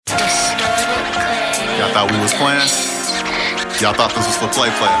thought we was playing? Y'all thought this was for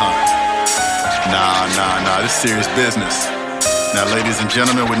play, huh? Nah, this is serious business. Now, ladies and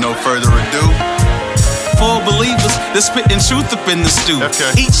gentlemen, with no further ado, for believers, they're spitting truth up in the stew.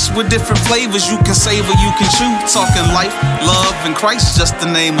 Okay. Each with different flavors, you can savor, you can chew. Talking life, love, and Christ, just to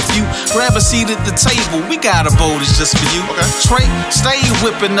name a few. Grab a seat at the table, we got a bowl that's just for you. Okay. Trey, stay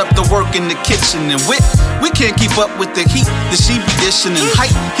whipping up the work in the kitchen. And Whit, we can't keep up with the heat that she be dishing. And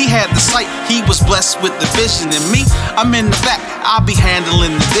height, he had the sight, he was blessed with the vision. And me, I'm in the back, I'll be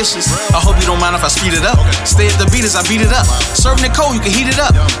handling the dishes. I hope you don't mind if I speed it up. Stay at the beat as I beat it up. Serving it cold, you can heat it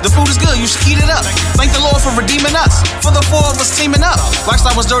up. The food is good, you should eat it up. Thank the Lord for redeeming us, for the four of us teaming up.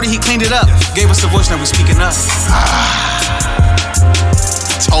 Lifestyle was dirty, he cleaned it up. Gave us a voice, now we speaking up.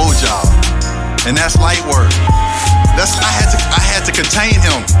 told y'all. And that's light work. I had to contain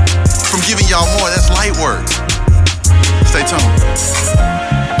him from giving y'all more. That's light work. Stay tuned.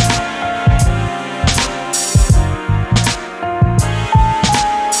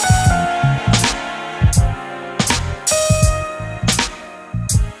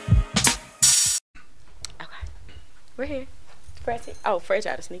 We're here. Fred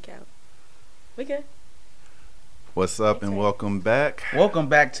tried to sneak out. We good. What's up and welcome back. Welcome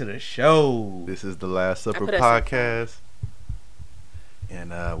back to the show. This is the Last Supper podcast.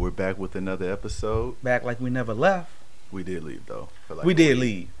 And we're back with another episode. Back like we never left. We did leave though. We did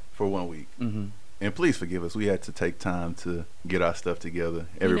leave. For 1 week. Mm-hmm. And please forgive us. We had to take time to get our stuff together.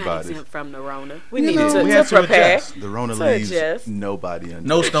 Everybody. We're not from the Rona. We needed to prepare. The Rona leaves nobody unturned.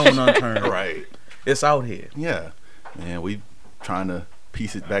 No stone unturned. Right. It's out here. Yeah. And we trying to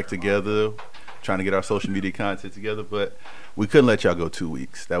piece it back together, trying to get our social media content together, but we couldn't let y'all go 2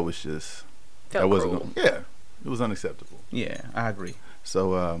 weeks. That was just it was unacceptable. Yeah, I agree.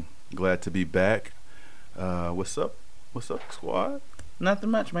 So glad to be back. What's up, squad?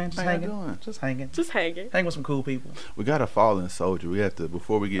 Nothing much, man. Just hanging. Doing? Just hanging. Hanging with some cool people. We got a fallen soldier. We have to,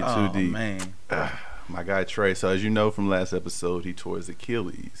 before we get too deep. Man. My guy Trey. So as you know from last episode, he tore his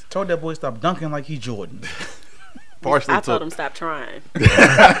Achilles. Told that boy stop dunking like he Jordan. I told him stop trying.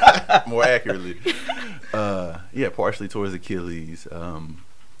 More accurately. Partially tore his Achilles.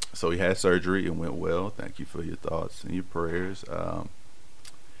 So he had surgery. It went well. Thank you for your thoughts and your prayers.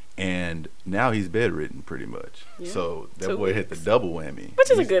 And now he's bedridden pretty much. Yeah. So that boy hit the double whammy. Which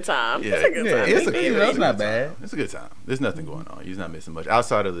is a good time. Yeah, it's not bad. It's a good time. There's nothing going on. He's not missing much.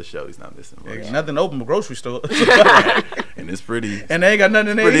 Outside of the show, he's not missing much. Yeah, nothing open but grocery store. And it's pretty. And they ain't got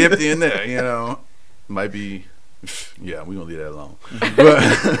nothing in there. Pretty empty in there, you know. Might be. Yeah, we're going to leave that alone.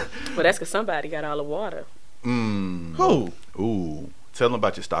 Well, that's because somebody got all the water. Who? Ooh. Tell them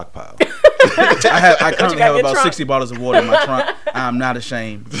about your stockpile. I currently have about 60 bottles of water in my trunk. I'm not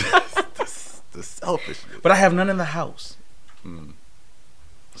ashamed. the selfishness. But I have none in the house.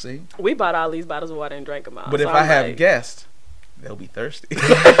 See? We bought all these bottles of water and drank them all. But if I have guests, they'll be thirsty.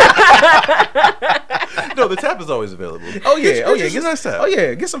 No, the tap is always available. Oh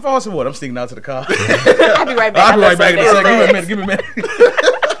yeah, get some faucet water. I'm sneaking out to the car. I'll be right back. I'll be right back in a second. Give me a minute.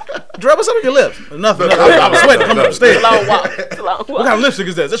 Dre, what's up with your lips? Nothing. I'm sweating coming upstairs. It's a long walk. What kind of lipstick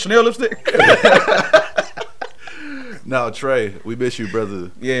is that? Is that Chanel lipstick? No, Trey, we miss you, brother.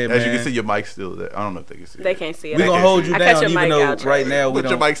 Yeah, man. As you can see, your mic's still there. I don't know if they can see it. They can't see it. We're going to hold you down even though right now we don't. But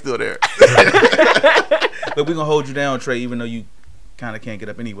your mic's still there. But we're going to hold you down, Trey, even though you kind of can't get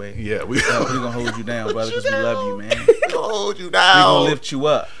up anyway. Yeah, we're going to hold you down, brother, because we love you, man. We're going to hold you down. We're going to lift you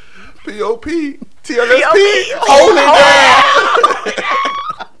up. P.O.P. TLSP. Hold it down.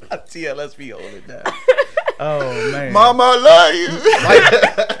 TLSP, hold it down. Oh, man. Mama, I love you.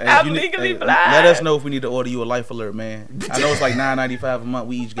 I'm legally blind. Let us know if we need to order you a life alert, man. I know it's like $9.95 a month.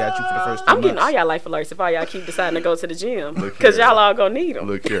 We each got you for the first 2 months. I'm getting all y'all life alerts if all y'all keep deciding to go to the gym. Because y'all all going to need them.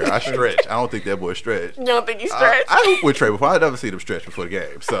 Look here, I stretch. I don't think that boy stretch. You don't think he stretch? I hoop with Trey before. I never seen him stretch before the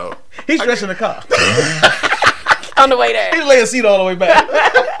game. So he's stretching the car. On the way there. He's laying seat all the way back.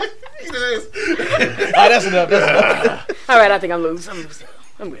 That's enough. All right, I think I'm loose.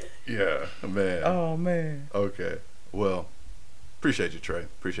 I'm good. Yeah, man. Oh, man. Okay. Well, appreciate you, Trey.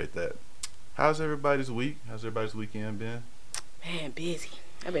 Appreciate that. How's everybody's week? How's everybody's weekend been? Man, busy.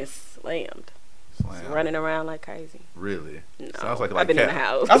 I've been slammed. Running around like crazy. Really? No. Sounds like I've been in the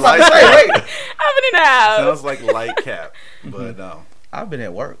house. I was about to say, wait. I've been in the house. Sounds like light cap, but no. I've been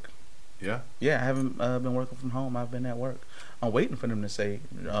at work. Yeah? Yeah, I haven't been working from home. I've been at work. I'm waiting for them to say,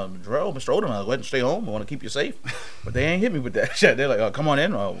 Mr. Odom, I'll let you stay home. I want to keep you safe. But they ain't hit me with that shit. They're like, come on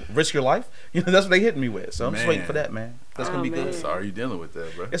in, risk your life. You know, that's what they hitting me with. So I'm just waiting for that, man. That's going to be good. Sorry you dealing with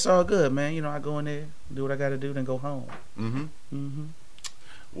that, bro. It's all good, man. You know, I go in there, do what I got to do, then go home.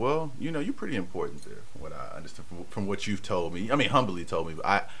 Well, you know, you're pretty important there from what I understand, from what you've told me. I mean, humbly told me.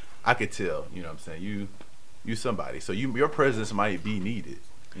 But I could tell. You know what I'm saying? You somebody. So your presence might be needed.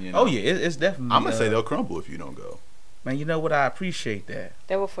 You know? Oh yeah, it's definitely. I'm gonna say they'll crumble if you don't go. Man, you know what? I appreciate that.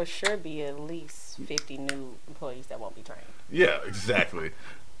 There will for sure be at least 50 new employees that won't be trained. Yeah, exactly.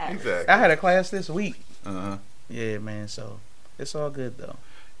 Exactly. I had a class this week. Uh-huh. Yeah, man. So it's all good though.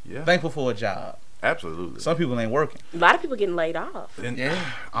 Yeah. Thankful for a job. Absolutely. Some people ain't working. A lot of people getting laid off. And Yeah.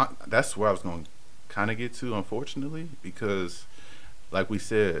 that's where I was going to kind of get to, unfortunately, because, like we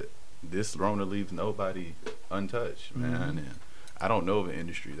said, this Rona leaves nobody untouched, man. And I don't know of an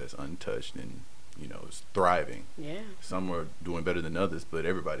industry that's untouched and, is thriving. Yeah. Some are doing better than others, but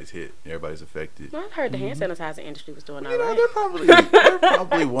everybody's hit. Everybody's affected. Well, I've heard the hand sanitizer industry was doing all You know, right. they're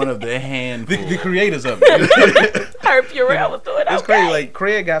probably one of the handful. The creators of it. I heard Purell was doing okay. It's crazy. Like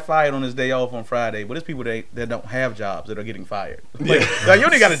Craig got fired on his day off on Friday, but there's people that don't have jobs that are getting fired. Like you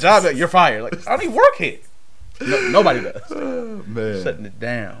only got a job that you're fired. Like I don't even work here. Nobody does. Oh, man. Shutting it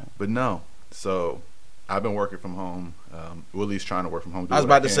down. But no. So I've been working from home. Willie's trying to work from home. I was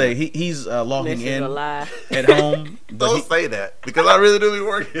about to say he's logging This is in a lie. at home. But Don't say that because I really do be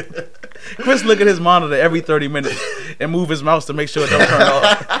working. Chris look at his monitor every 30 minutes and move his mouse to make sure it don't turn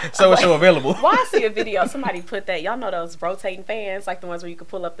off. So it's show available. Well, I see a video. Somebody put that. Y'all know those rotating fans, like the ones where you can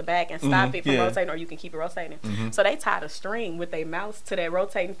pull up the back and stop it from yeah. rotating, or you can keep it rotating. So they tied a string with their mouse to that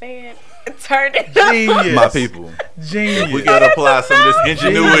rotating fan and turned it up. Genius. My people, Genius. we gotta apply some of this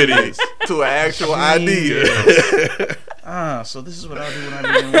ingenuity to an actual idea. So this is what I do when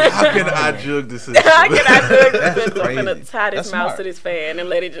I do. How can I jug this system? How can I do That's this? I'm gonna crazy. tie this That's mouse smart. to this fan and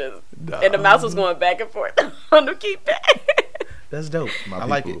let it just. Nah. And the mouse was going back and forth on the keypad. That's dope. My I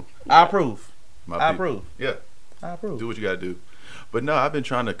like it. people. I approve. My I people. approve. Yeah, I approve. do what you gotta do. But no, I've been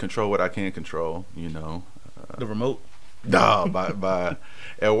trying to control what I can control. The remote. Nah, by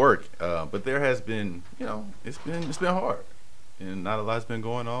at work. But there has been, it's been hard, and not a lot's been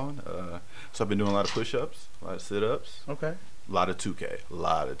going on. So I've been doing a lot of push-ups, a lot of sit-ups, Okay. a lot of 2K.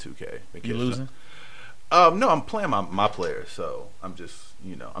 Been You catching losing? up. No, I'm playing my players, so I'm just,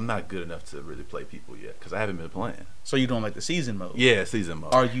 I'm not good enough to really play people yet because I haven't been playing. So you doing like the season mode? Yeah, season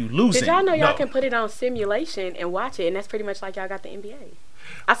mode. Are you losing? Did y'all know y'all No. can put it on simulation and watch it, and that's pretty much like y'all got the NBA.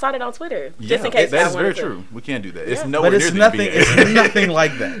 I saw that on Twitter, Yeah, just in case. that y'all is very wanted to. true. We can't do that. It's Yeah. nowhere But near it's the nothing. NBA. It's nothing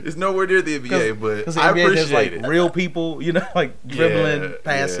like that. It's nowhere near the NBA, but Because the I NBA has like appreciate it. real people, like dribbling, Yeah,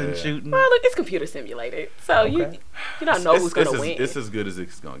 passing, yeah. shooting. Well, look, it's computer simulated, so Okay. you don't know who's gonna it's win. It's as good as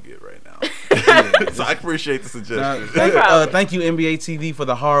it's gonna get right now. So I appreciate the suggestion. Thank you NBA TV for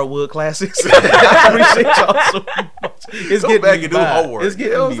the hardwood classics. I appreciate y'all so much. It's Go getting back me and do back. homework. It's You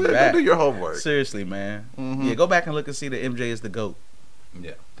know what getting I'm me saying? back. Go do your homework. Seriously, man. Mhm. Yeah, go back and look and see that MJ is the GOAT.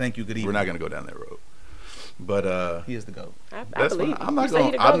 Yeah, Thank you. Good evening. we're not gonna go down that road, but He is the GOAT. I that's believe fine. you. I'm not You say he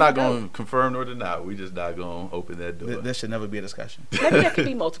going. the I'm GOAT, not he the going to confirm nor deny. We just not going to open that door. There should never be a discussion. GOAT. Maybe there could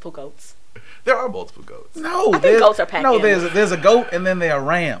be multiple goats. There are multiple goats. No, think goats are packed no. in. There's a goat and then there are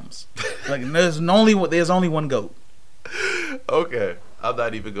rams. Like there's only one goat. Okay, I'm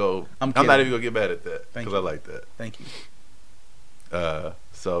not even going. I'm I'm not kidding. even gonna get mad at that Thank because I you. like that. Thank you.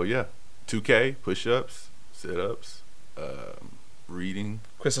 So yeah, 2K, push-ups, sit-ups, reading.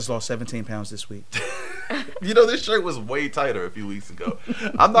 Chris has lost 17 pounds this week. This shirt was way tighter a few weeks ago.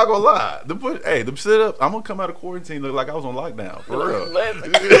 I'm not gonna lie. The sit-ups. I'm gonna come out of quarantine look like I was on lockdown for real.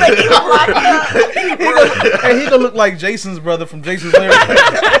 Hey, he gonna look like Jason's brother from Jason's Larry.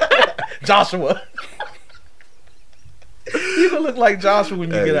 Joshua. He gonna look like Joshua when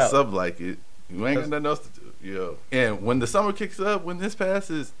you Hey, get out. something like it. You ain't got nothing else to do. And when the summer kicks up, when this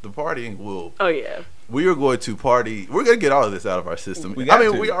passes, the partying will. Oh yeah. We are going to party. We're going to get all of this out of our system. We got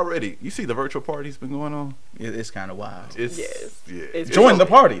to. we already. You see the virtual parties been going on? It's kind of wild. It's, Yes. Yeah. It's Join the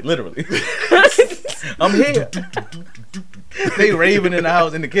party, literally. I'm here. They raving in the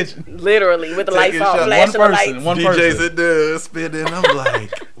house, in the kitchen. Literally with the Taking lights off, shots. flashing the One person, lights. one DJs person. in there spinning. I'm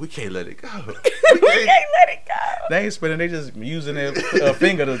like, we can't let it go. We We can't. can't let it go. They ain't spinning. They just using their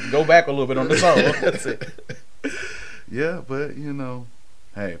finger to go back a little bit on the song. That's it. Yeah, but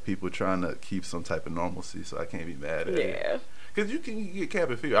hey, people trying to keep some type of normalcy, so I can't be mad at it. Yeah. Because you can get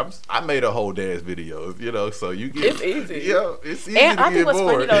cabin fever. I made a whole dance video, so you get. It's easy. Yeah, it's easy And to I get think what's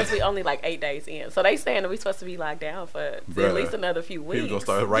bored. funny though is we only like 8 days in, so they saying that we supposed to be locked down for at Bruh. least another few weeks. People gonna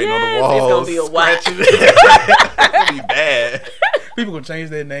start writing on Yes, the walls. It's gonna be a while. scratching. It's gonna be bad. People gonna change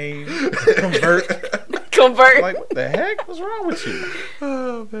their name, convert. Convert. Like, what the heck? What's wrong with you?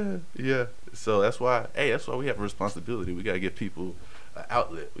 Oh man, yeah. So that's why we have a responsibility. We gotta give people an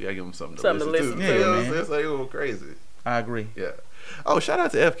outlet. We gotta give them something to listen to. to. You know Yeah, what I'm man. saying? So they go crazy. I agree. Yeah. Oh, shout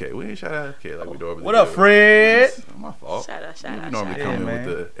out to FK. We ain't shout out FK like we normally What do. up, Fred? It's my fault. Shout out, We shout normally out. come in Yeah,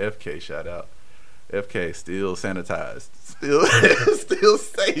 with the FK shout out. FK still sanitized, still still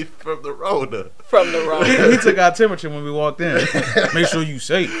safe from the Rona. From the road. He took our temperature when we walked in. Make sure you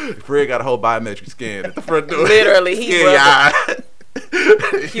safe. Fred got a whole biometric scan at the front door. Literally, he Scan your eye.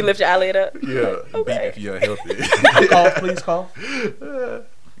 You lift your eyelid up. Yeah, Okay. if you're unhealthy. Cough, please cough.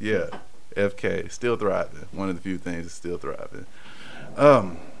 Yeah, FK still thriving. One of the few things that's still thriving.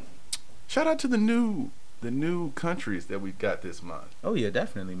 Shout out to the new countries that we got this month. Oh yeah,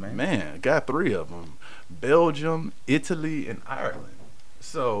 definitely, man. Man, got 3 of them: Belgium, Italy, and Ireland.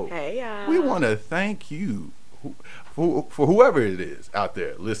 So Hey, y'all. we want to thank you for whoever it is out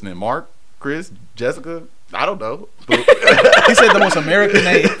there listening. Mark, Chris, Jessica. I don't know. He said the most American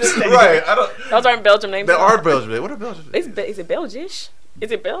names. Right. I don't. Those aren't Belgium names. They are Belgian. What are Belgian? Is it Belgish?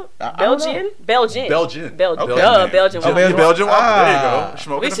 Is it I don't Belgian? know. Belgian. Belgian. Belgian. Okay. Duh, Belgian. Oh, Belgian. Belgian waffle. Ah. There you go.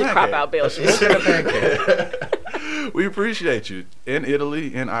 Smoking We a should crop pancake. out Belgian. We appreciate you in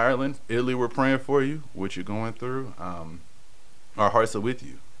Italy, in Ireland. Italy, we're praying for you. What you're going through. Our hearts are with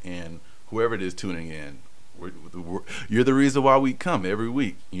you, and whoever it is tuning in, you're the reason why we come every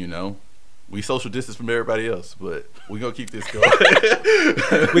week. You know, we social distance from everybody else, but we're gonna keep this going.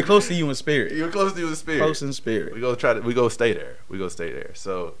 We're close to you in spirit. You're close to you in spirit. Close in spirit. We go stay there. We go stay there.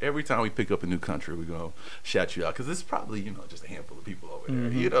 So every time we pick up a new country, we go shout you out because it's probably just a handful of people over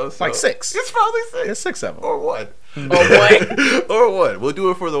there. You know, so Like 6. It's probably 6. There's 6 of them. Or one. Or one. Or one. We'll do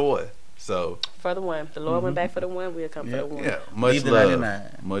it for the one. So For the one. The Lord went back for the one. We'll come for the one. yeah, much Leave the love.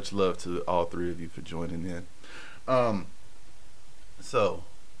 99. Much love to all 3 of you for joining in. So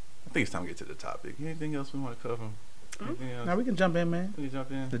I think it's time to get to the topic. Anything else we want to cover? Anything else? Now we can jump in, man. We can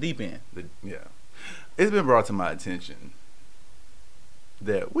jump in. The deep end. Yeah, it's been brought to my attention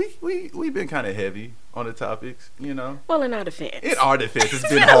that we've been kind of heavy on the topics, you know. Well, in our defense. In our defense, it's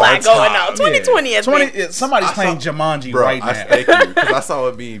been Been a lot hard going times. on. 2020 has been. Somebody's I playing saw- Jumanji Bro, right now. thank you, because I saw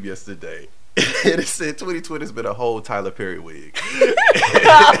a meme yesterday. And it said 2020 has been a whole Tyler Perry wig,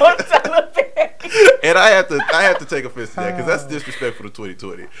 and I have to take offense to that because that's disrespectful to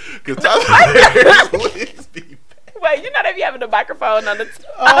 2020. Because Tyler Perry's wigs be bad. Wait, you know they be having the microphone on the.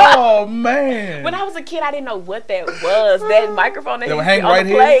 Oh man! When I was a kid, I didn't know what that was. That microphone that They would used to hang be on right the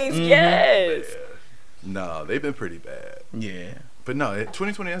here? plays. Mhm. Yes. No, they've been pretty bad. Yeah, But no,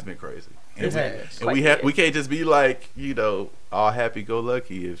 2020 has been crazy. it has. And we can't just be like, all happy go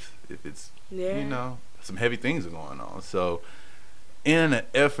lucky if it's Yeah. some heavy things are going on. So in an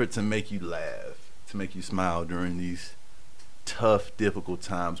effort to make you laugh, to make you smile during these tough, difficult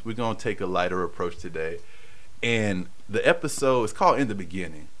times, we're gonna take a lighter approach today. And the episode is called In the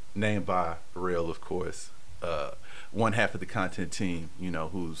Beginning, named by Rail, of course, one half of the content team,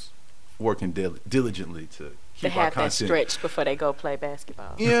 who's working diligently to They keep our have that content. stretch before they go play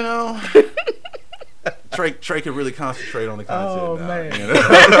basketball. Trey can really concentrate on the content Oh, now. man. We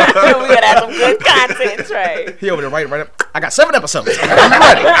gotta have some good content, Trey. He over there right up. I got 7 episodes.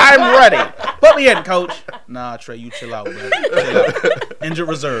 I'm ready. Put me in, coach. Nah, Trey, you chill out, bro. Chill out. Injured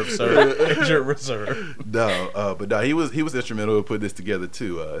reserve, sir. Injured reserve. But he was instrumental in putting this together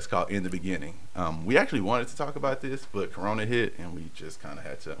too. It's called In the Beginning. We actually wanted to talk about this, but Corona hit, and we just kind of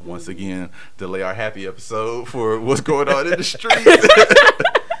had to once again delay our happy episode for what's going on in the streets.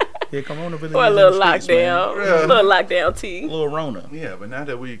 Yeah, Corona really Or a is in little the streets, man. lockdown. Yeah. Little lockdown tea. Little Rona. Yeah, but now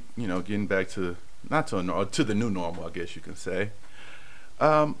that we getting back to to the new normal, I guess you can say.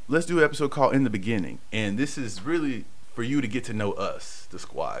 Let's do an episode called In the Beginning, and this is really for you to get to know us, the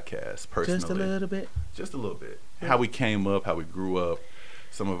Squadcast, personally. Just a little bit. Just a little bit. How we came up, how we grew up,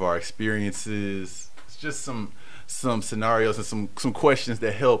 some of our experiences. It's just some scenarios and some questions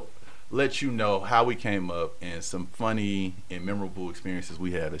that help let you know how we came up and some funny and memorable experiences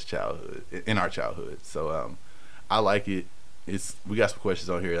we had in our childhood. So I like it. We got some questions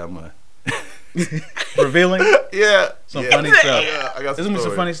on here that I'm gonna Revealing some funny stuff. Yeah, I got There's gonna be some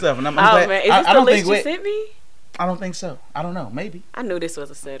stories. funny stuff, and I'm Oh, glad. man. Is I this the don't list think you we- sent me? I don't think so. I don't know. Maybe. I knew this was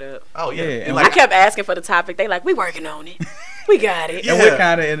a setup. Oh yeah, Yeah, and and I kept asking for the topic. They like, we working on it. We got it. Yeah. And we're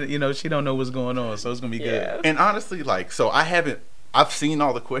kind of, she don't know what's going on, so it's gonna be Yeah. good. And honestly, I've seen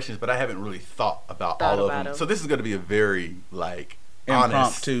all the questions, but I haven't really thought about all of about them. 'em. So this is going to be a very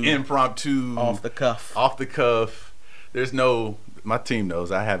Impromptu. impromptu, Off the cuff. off the cuff. There's no. My team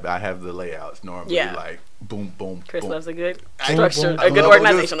knows I have the layouts normally. Yeah. Like boom, boom. Chris boom. loves a good I- structure, I a good love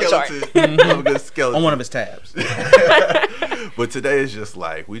organizational chart. skeleton. I love a good skeleton. On one of his tabs. But today is just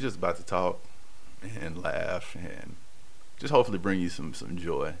like we just about to talk and laugh and just hopefully bring you some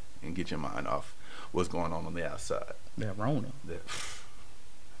joy and get your mind off what's going on the outside. That Rona.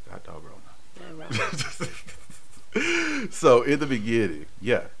 God dog Rona. Yeah, right. So in the beginning,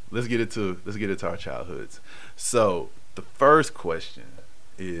 let's get into our childhoods. So the first question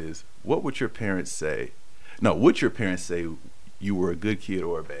is, what would your parents say? No, would your parents say you were a good kid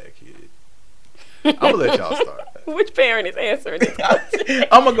or a bad kid? I'm gonna let y'all start. Which parent is answering this question?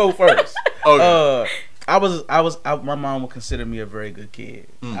 I'm gonna go first. Okay. My mom would consider me a very good kid.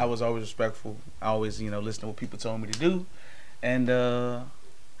 I was always respectful. I always, listen to what people told me to do, and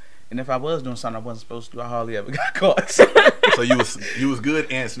if I was doing something I wasn't supposed to do, I hardly ever got caught. So you was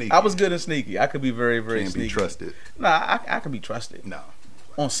good and sneaky. I was good and sneaky. I could be very, very Can't sneaky. be trusted. Nah, I could be trusted. No.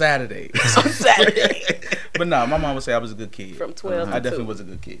 On Saturday. On Saturday. But no, my mom would say I was a good kid. From 12 to I definitely 2. was a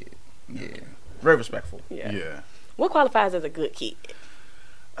good kid. Yeah. Very respectful. Yeah. What qualifies as a good kid?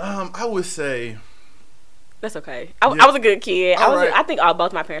 I would say That's okay. I was a good kid. Right. I think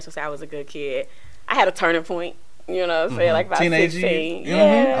both my parents would say I was a good kid. I had a turning point. You know what I'm saying? Like about Teenage 16. years.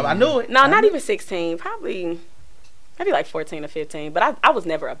 Yeah. I knew it. No, not even 16. Probably maybe like 14 or 15. But I was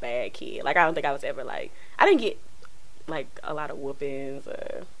never a bad kid. Like I don't think I was ever like I didn't get like a lot of whoopings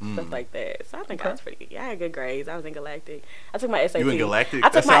or stuff like that. So I think I was pretty good. I had good grades. I was in Galactic. I took my SAT. you in Galactic. I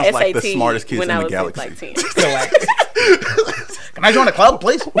took that my sounds SAT like the smartest kids when in I the was galaxy. like 10. Can I join the club,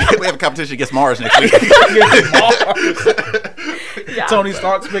 please? We have a competition against Mars next week. Yeah. Tony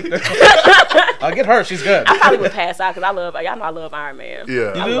Stark's picked her. I'll get her. She's good. I probably would pass out because y'all know I love Iron Man.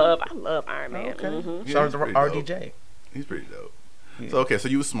 Yeah. I You do? love Iron Man. Okay. Mm-hmm. Yeah, Shout out he's to pretty RDJ. He's pretty dope. Yeah. So okay, so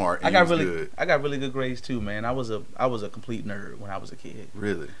you was smart. And I got you was really, good. I got really good grades too, man. I was a complete nerd when I was a kid.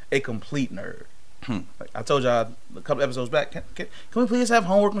 Really. A complete nerd. Like I told y'all a couple episodes back. Can we please have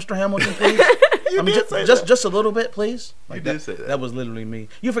homework, Mr. Hamilton, please? Just a little bit, please. Like You did say that. That was literally me.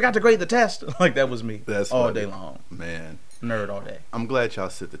 You forgot to grade the test. Like that was me. That's all funny. day long. Man, Nerd all day. I'm glad y'all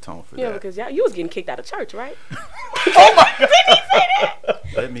set the tone for Yeah, that. because you was getting kicked out of church, right?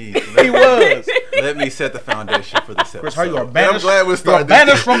 Let me He was. let me set the foundation for this episode. Chris, how you are And banished? I'm glad we You are started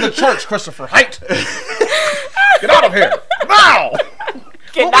banished from the church, Christopher Height. Get out of here now.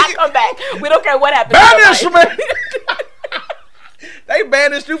 Cannot come back. We don't care what happens. Banished, man. They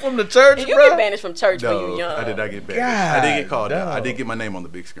banished you from the church, You bro. get banished from church when you No, young. I did not get banished. God, I did get called out. no. I did get my name on the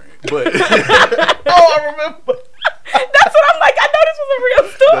big screen. But Oh, I remember. That's what I'm like. I know this was a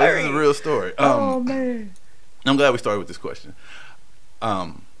real story. this is a real story. Oh man. I'm glad we started with this question.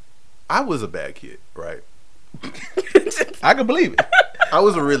 I was a bad kid, right? I can believe it. I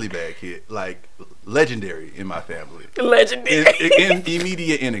was a really bad kid, like legendary in my family. Legendary. In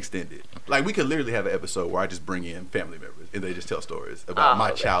immediate and extended. Like we could literally have an episode where I just bring in family members and they just tell stories about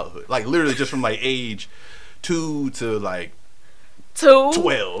my childhood. Like literally just from like age 2 to like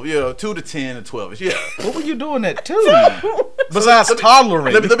 12, 2 to 10 and 12. Yeah. What were you doing at 2? Besides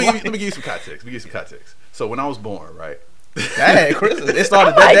toddling. Let me give you some context. So when I was born, right? Dang, Chris, it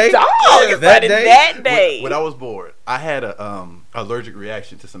started Oh that my day. dog, it That started day? that day. When I was born, I had a allergic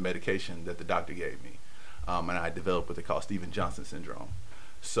reaction to some medication that the doctor gave me, and I developed what they call Steven Johnson syndrome.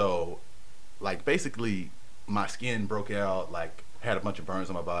 So, like basically, my skin broke out, like had a bunch of burns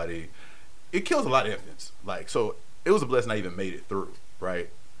on my body. It kills a lot of infants. Like so, it was a blessing I even made it through, right?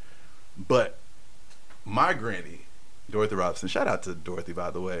 But my granny, Dorothy Robinson, shout out to Dorothy,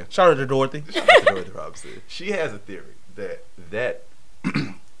 by the way. Shout out to Dorothy. Shout out to Dorothy Robinson. She has a theory that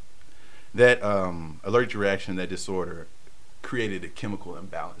allergic reaction, that disorder, created a chemical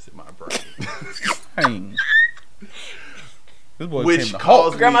imbalance in my brain, Dang. This boy which came to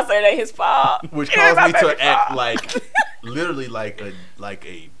caused Grandma me, said that his fault. which It ain't caused my me baby to act fault. like literally like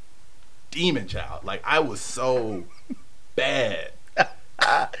a demon child. Like I was so bad.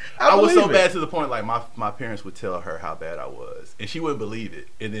 I was so believe it. bad to the point like my parents would tell her how bad I was, and she wouldn't believe it.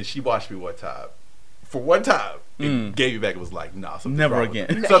 And then she watched me one time. For one time, it gave me back. It was like, nah, something's Never wrong again.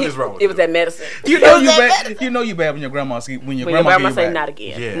 With something's wrong with It was you. that medicine. You know you bad. You know you bad when your grandma when your When your grandma grandma give say you not back.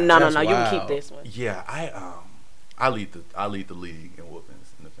 again. Yeah, no, that's you can wild. keep this one. Yeah, I lead the league in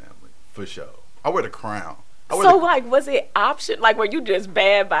whoopings in the family for sure. I wear the crown. So, like, was it option? Like, were you just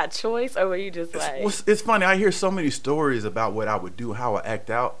bad by choice, or were you just like? It's funny. I hear so many stories about what I would do, how I act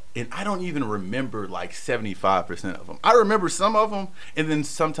out, and I don't even remember like 75% of them. I remember some of them, and then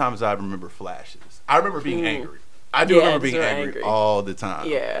sometimes I remember flashes. I remember being angry. I do remember being angry all the time.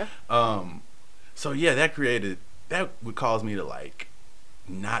 Yeah. So yeah, that would cause me to like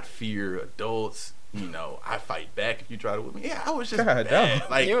not fear adults. I fight back if you try to whip me. Yeah, I was just God bad. damn.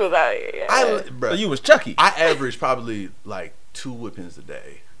 Like You was out here. So you was Chucky. I averaged probably like 2 whippings a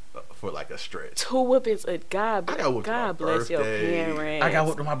day for like a stretch. 2 whippings a God. I got whooped on my God bless your birthday. parents. I got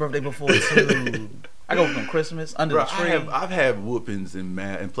whooped on my birthday before too. I got whooped on Christmas under Bro, the tree. I've had whoopings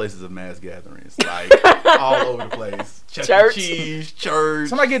in places of mass gatherings, like all over the place. Chuck E. Church. Cheese, church.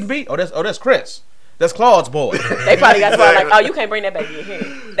 Somebody getting beat. Oh, that's Chris. That's Claude's boy. They probably got to where like, oh, you can't bring that baby in here.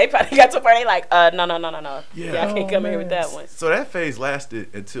 They probably got to where they like, no. Yeah, I can't come in with that one. So that phase lasted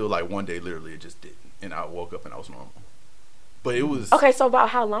until like one day, literally, it just didn't, and I woke up and I was normal. But it was okay. So about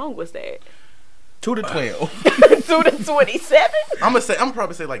how long was that? 2 to 12. 2 to 27. I'm gonna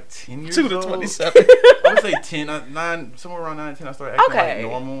probably say like 10 years. 2 to old. 27. I'm gonna say 10, 9, somewhere around 9, 10. I started acting like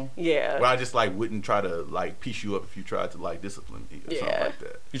normal. Yeah. Where I just like wouldn't try to like piece you up if you tried to like discipline me or something like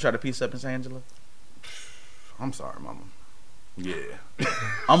that. You try to piece up Miss Angela? I'm sorry, Mama. Yeah.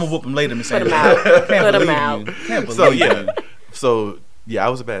 I'm gonna whoop him later, Miss Put Angela. him out. Can't believe you. So I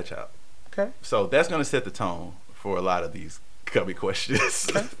was a bad child. Okay. So that's gonna set the tone for a lot of these cubby questions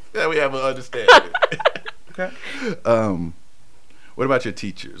that we have an understanding. Okay. What about your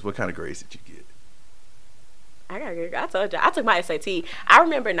teachers? What kind of grades did you get? I told you, I took my SAT. I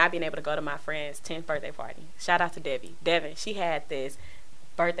remember not being able to go to my friend's 10th birthday party. Shout out to Devin. She had this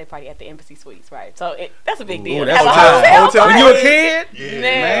birthday party at the Embassy Suites, right? So that's a big deal. That's Have a hotel when party. you a kid? Yeah,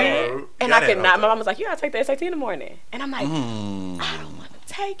 Man. And I could not. My hotel. mom was like, "You gotta take the SAT in the morning," and I'm like, "I don't want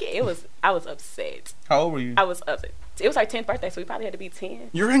to take it." I was upset. How old were you? I was upset. It was our 10th birthday, so we probably had to be 10.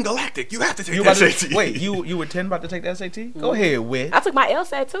 You're in Galactic. You have to take You that about SAT. to, wait, you were 10 about to take the SAT? Go ahead, Whit. I took my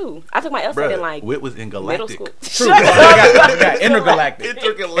LSAT too. I took my LSAT Bruh, in like Whit was in Galactic. middle school. True. We got intergalactic.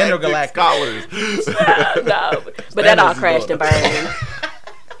 Intergalactic scholars. No, but that all crashed and burned.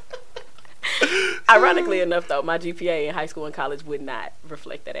 Ironically enough, though, my GPA in high school and college would not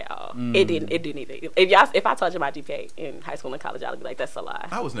reflect that at all. It didn't either. If I told you my GPA in high school and college, I'd be like, "That's a lie."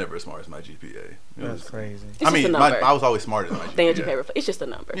 I was never as smart as my GPA. That's crazy. It's just a number. I was always smarter than my GPA. Then your GPA it's just a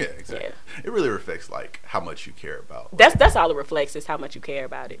number. Yeah, exactly. Yeah. It really reflects like how much you care about. That's all it reflects is how much you care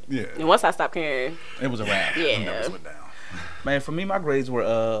about it. Yeah. And once I stopped caring, It was a wrap. The yeah. numbers went down. Man, for me, my grades were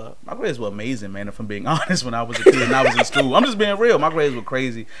amazing, man. If I'm being honest, when I was a kid and I was in school, I'm just being real. My grades were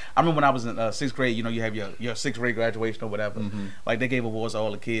crazy. I remember when I was in 6th grade. You know, you have your 6th grade graduation or whatever. Like they gave awards to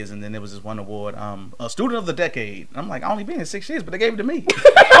all the kids, and then there was this one award, a student of the decade. And I'm like, I only been in 6 years, but they gave it to me.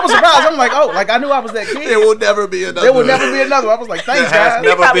 I was surprised. I'm like, oh, like I knew I was that kid. There will never be another. There will never be another. I was like, thanks, There has guys.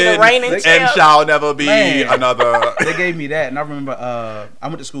 never probably the been reigning and champ. shall never be Man. another. They gave me that, and I remember I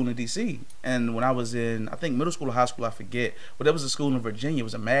went to school in D.C. and when I was in, I think middle school or high school, I forget, but there was a school in Virginia. It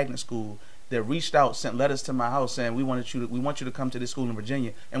was a magnet school that reached out, sent letters to my house saying we want you to come to this school in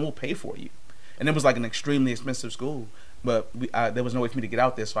Virginia, and we'll pay for you. And it was like an extremely expensive school, but there was no way for me to get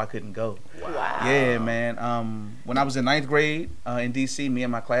out there, so I couldn't go. Wow. Yeah, man. When I was in 9th grade in D.C., me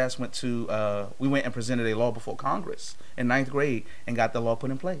and my class went and presented a law before Congress in 9th grade and got the law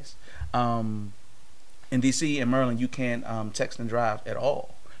put in place. In D.C. and Maryland, you can't text and drive at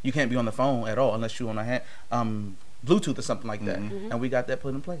all. You can't be on the phone at all unless you're on a Bluetooth or something like that. And we got that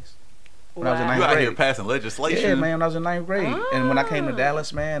put in place. When I was in Wow. You 9th out grade. here passing legislation. Yeah, man. When I was in 9th grade, and when I came to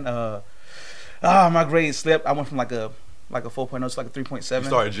Dallas, man, my grades slipped. I went from like a 4.0 to like a 3.7. You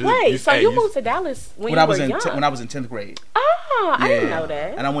started just, Wait, so you moved to Dallas when you I were was in young? when I was in 10th grade. Oh, I didn't Yeah. know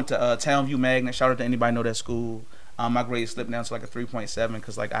that. And I went to Townview Magnet. Shout out to anybody know that school. My grades slipped down to like a 3.7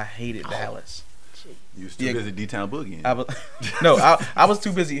 because like I hated Dallas. You was too busy D-Town boogieing. I was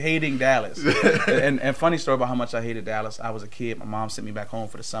too busy hating Dallas. and funny story about how much I hated Dallas. I was a kid. My mom sent me back home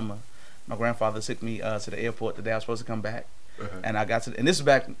for the summer. My grandfather took me to the airport the day I was supposed to come back. And I got and this is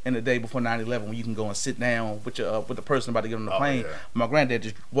back in the day before 9/11 when you can go and sit down with the person about to get on the plane. Yeah. My granddad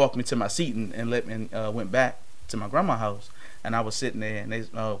just walked me to my seat and let me went back to my grandma's house, and I was sitting there and they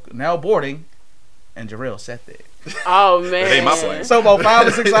now boarding, and Jarrell sat there. Oh man. It ain't my plane. So about 5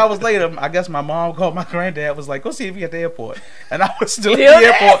 or 6 hours later, I guess my mom called my granddad, was like, go see if he at the airport. And I was still at the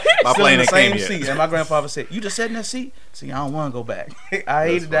airport, My still plane in the ain't same came yet. seat. And my grandfather said, you just sat in that seat? See, I don't want to go back. I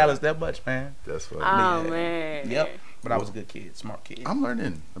hated funny. Dallas that much, man. That's funny. Oh Yeah. man. Yep. But I was a good kid, smart kid. I'm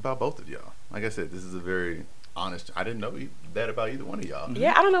learning about both of y'all. Like I said, this is a very honest. I didn't know that about either one of y'all.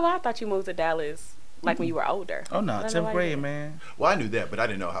 Yeah, I don't know why I thought you moved to Dallas like when you were older. Oh, no, I don't know 10th why grade, you did. man. Well, I knew that, but I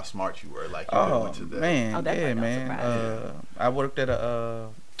didn't know how smart you were. Like you Oh, went to that. man. Oh, that Yeah, part don't man. surprise I worked at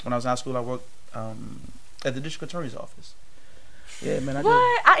when I was in high school, I worked at the district attorney's office. Yeah, man. I did.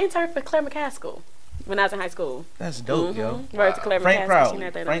 What? I interned for Claire McCaskill when I was in high school. That's dope, yo. Worked to Claire Frank McCaskill. She Crowley.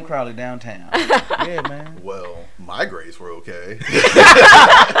 not that Frank no more. Crowley downtown. Yeah, man. Well, my grades were okay.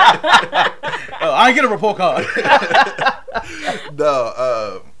 I ain't get a report card.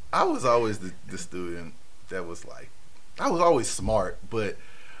 No, I was always the student that was like, I was always smart, but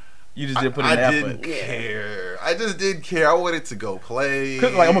You just didn't put in I the didn't effort. care. I just didn't care. I wanted to go play.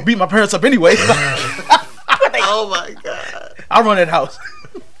 'Cause, like, I'm gonna beat my parents up anyway. Oh my god! I run that house.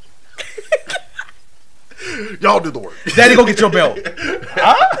 Y'all do the work. Daddy, go get your belt.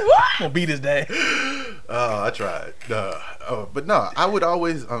 Huh? I'm gonna beat his dad. I tried. But no, I would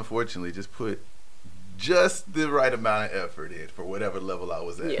always, unfortunately, just put just the right amount of effort in for whatever level I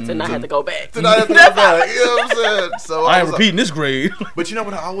was at. Yeah, to not have to go back. To not have to go back. You know what I'm saying? So I ain't repeating this grade. But you know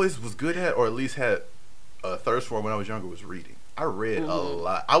what I always was good at, or at least had a thirst for when I was younger, was reading. I read a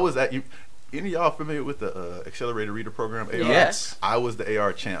lot. I was at, any of y'all familiar with the Accelerated Reader Program, AR? Yes. I was the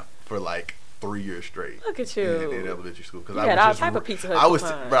AR champ for like 3 years straight. Look at you. In elementary school. You had all type of Pizza Hut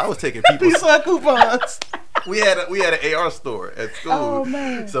coupons. I was taking people. Pizza Hut coupons. We had an AR store at school. Oh,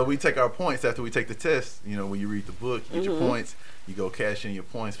 man. So we take our points after we take the test. You know, when you read the book, you get your points. You go cash in your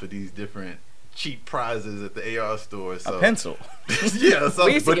points for these different cheap prizes at the AR store. So. A pencil. Yeah.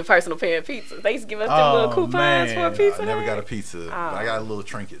 We used to get personal pan pizzas. They used to give us them little coupons for a pizza. I never got a pizza. But I got little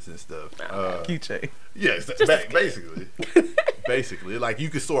trinkets and stuff. Keychain. Yes, basically. Basically. Like, you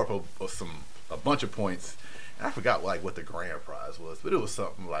could store up a bunch of points. And I forgot what the grand prize was, but it was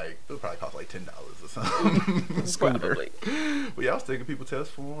something like, it would probably cost like $10 or something. Probably. But yeah, I was taking people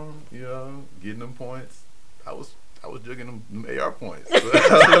tests for them, you know, getting them points. I was jugging them AR points.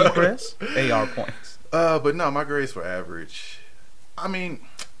 Chris? AR points. But no, my grades were average. I mean,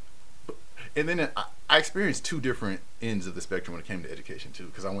 and then I experienced two different ends of the spectrum when it came to education too,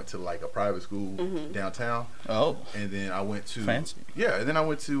 because I went to like a private school downtown. Oh. And then I went to fancy. Yeah, and then I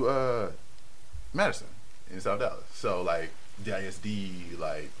went to Madison in South Dallas. So like the ISD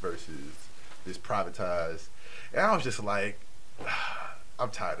versus this privatized, and I was just like, I'm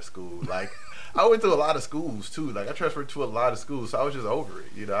tired of school. Like, I went to a lot of schools too. Like, I transferred to a lot of schools, so I was just over it.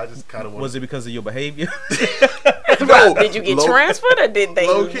 You know, I just kind of was it because of your behavior? No, did you get transferred or did they?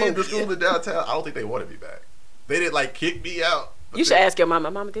 Low key, the school in downtown, I don't think they wanted me back. They didn't kick me out. You should ask your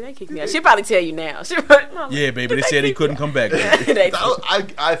mama. Mama, did they kick me out? She'll probably tell you now. Mama, yeah, baby. They said he couldn't come back.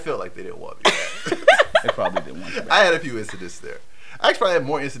 I felt like they didn't want me back. They probably didn't want you back. I had a few incidents there. I actually probably had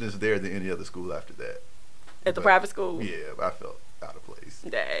more incidents there than any other school after that. At the private school? Yeah, but I felt out of place.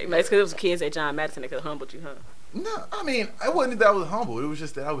 Dang. Maybe it's because it was kids at John Madison that could have humbled you, huh? No, I mean, I wasn't that I was humble. It was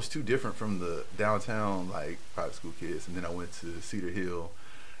just that I was too different from the downtown private school kids. And then I went to Cedar Hill,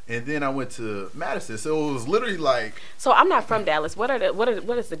 and then I went to Madison. So it was literally So I'm not from Dallas. What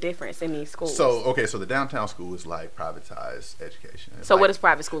is the difference in these schools? So the downtown school is privatized education. So what does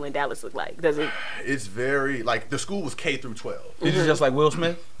private school in Dallas look like? Does it? It's very the school was K through 12. Is it just like Will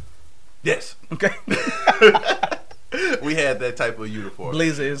Smith? Yes. Okay. We had that type of uniform.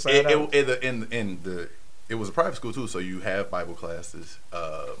 Blazer inside out. It was a private school too, so you have Bible classes,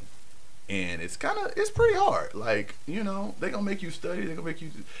 and it's pretty hard. Like, you know, they're gonna make you study. They're gonna make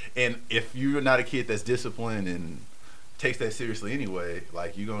you, and if you're not a kid that's disciplined and takes that seriously anyway,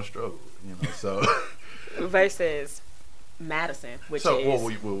 you're gonna struggle. You know, so versus Madison, which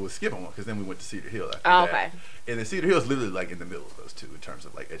we're skipping one because then we went to Cedar Hill after that. Okay. And then Cedar Hill is literally in the middle of those two in terms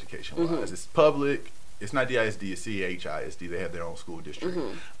of education wise. It's public. It's not DISD. It's CHISD. They have their own school district.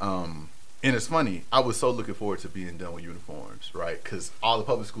 And it's funny. I was so looking forward to being done with uniforms, right? Because all the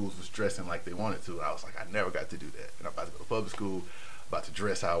public schools was dressing like they wanted to, and I was like, I never got to do that. And I'm about to go to public school, about to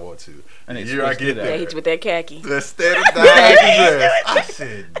dress how I want to. And the year I get there, they hit you with that khaki. The standardized dress. I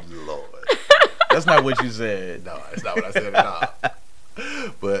said, Lord. That's not what you said. No, that's not what I said at all.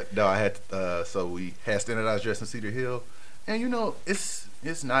 But no, I had so we had standardized dress in Cedar Hill, and you know, it's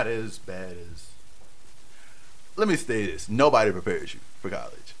not as bad as. Let me say this: nobody prepares you for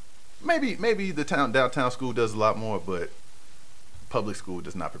college. Maybe the downtown school does a lot more, but public school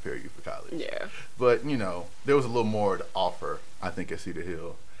does not prepare you for college. Yeah. But you know, there was a little more to offer, I think, at Cedar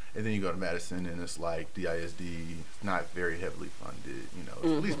Hill. And then you go to Madison, and it's DISD, not very heavily funded, you know,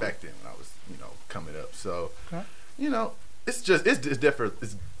 at least back then when I was, you know, coming up. So, you know, it's different.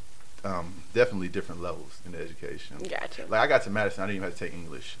 It's definitely different levels in the education. Gotcha. I got to Madison, I didn't even have to take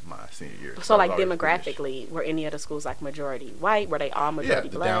English my senior year. So demographically, were any of the schools majority white? Were they all majority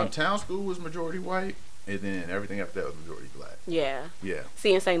black? Yeah, the downtown school was majority white, and then everything after that was majority black. Yeah. Yeah.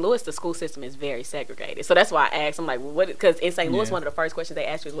 See, in St. Louis, the school system is very segregated. So that's why I asked. I'm like, what? Because in St. Louis, one of the first questions they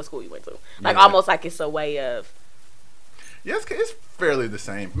ask you is what school you went to. Almost like it's a way of. Yeah, it's fairly the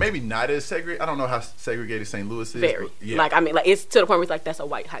same. Maybe not as segregated. I don't know how segregated St. Louis is. Very. But yeah. It's to the point where it's that's a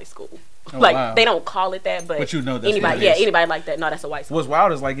white high school. Oh, wow. They don't call it that, but you know that's anybody, anybody like that. No, that's a white school. What's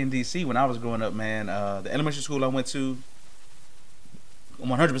wild is in D.C. when I was growing up, man. The elementary school I went to,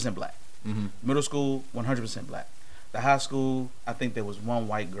 100% black. Middle school, 100% black. The high school, I think there was one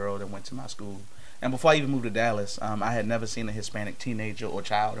white girl that went to my school. And before I even moved to Dallas, I had never seen a Hispanic teenager or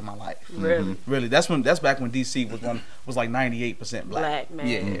child in my life. Really? Really. That's back when DC was 98% black. Black, man.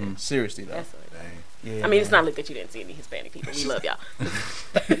 Yeah, seriously though. That's Dang. Yeah, I mean, it's not like that you didn't see any Hispanic people. We love y'all.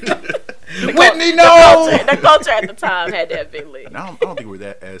 Whitney, no. The culture at the time had to have been lit. I don't think we're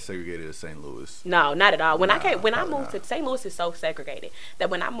that as segregated as St. Louis. No, not at all. When I moved not. to St. Louis is so segregated that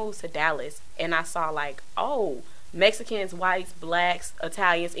when I moved to Dallas and I saw like, oh, Mexicans, whites, blacks,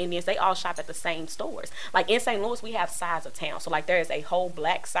 Italians, Indians, they all shop at the same stores. Like in St. Louis, we have sides of town. So like there is a whole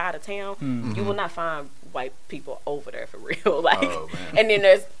black side of town. Mm-hmm. You will not find white people over there for real. Like, Oh, man. and then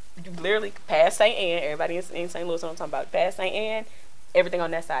there's literally past St. Anne. Everybody in St. Louis, what I'm talking about, past St. Anne, everything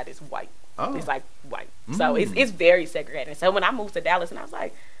on that side is white. Oh. It's like white. So it's very segregated. So when I moved to Dallas, and I was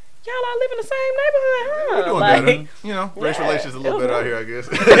like, y'all all live in the same neighborhood, huh? We're doing Like, better. You know, race yeah, relations a it little was better out here, I guess.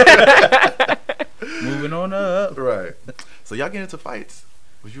 Moving on up. Right. So y'all get into fights.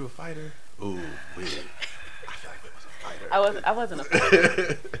 Was you a fighter? Ooh, weird. I feel like we was a fighter. I wasn't a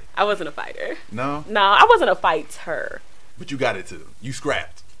fighter. I wasn't a fighter. No? No, I wasn't a fighter. But you got it too. You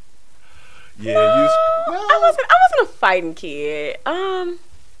scrapped. Yeah, No, you I wasn't a fighting kid.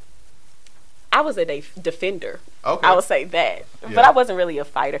 I was a defender. Okay. I would say that. Yeah. But I wasn't really a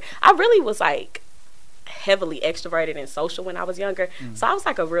fighter. I really was like heavily extroverted and social when I was younger. So I was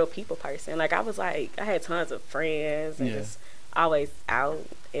like a real people person. Like I was like, I had tons of friends and just always out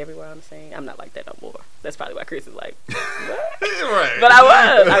everywhere on the scene. I'm not like that no more. That's probably why Chris is like, what? Right. But I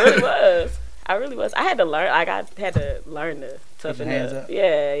was. I really was. I really was. I had to learn. Like I had to learn to toughen your hands up. up.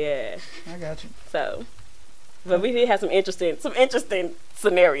 Yeah. I got you. So, but we did have some interesting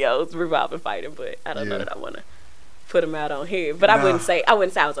scenarios revolving fighting. But I don't know Yeah. that I want to put them out on here. But I wouldn't say I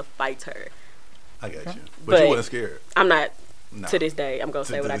was a fighter. I got you. But But you wasn't scared. I'm not. No. To this day, I'm gonna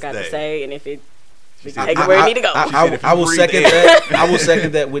say To what I this got day. to say, and if it we can said, take it where it need to go. I will second that. I will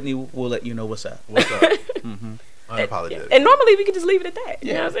second that. Whitney will let you know what's up. What's up? Unapologetic. And normally we can just leave it at that.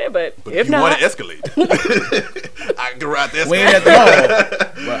 You know what I'm saying? But But if if you not, want to escalate, I can go right there. We ain't at the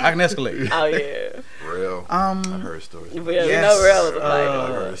mall, but I can escalate. oh yeah, Real. I heard stories. we Yes. know real was a I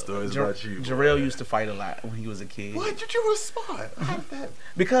fighter. heard stories about you. Jarrell used to fight a lot when he was a kid. What? You were smart. How did that?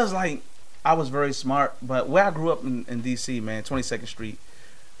 Because like I was very smart, but where I grew up in DC, man, 22nd Street,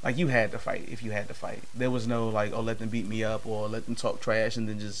 like you had to fight if you had to fight. There was no like, oh, let them beat me up or let them talk trash and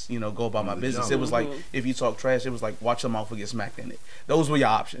then just go about my business. It was like if you talk trash, it was like watch your mouth or get smacked in it. Those were your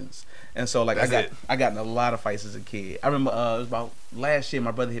options. And so like I got in a lot of fights as a kid. I remember it was about last year.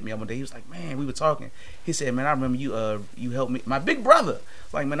 My brother hit me up one day. He was like, man, we were talking. He said, man, I remember you helped me. My big brother,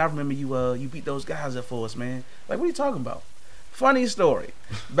 like, man, I remember you beat those guys up for us, man. Like, what are you talking about? Funny story.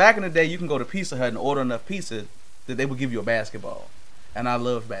 Back in the day, you can go to Pizza Hut and order enough pizza that they would give you a basketball. And I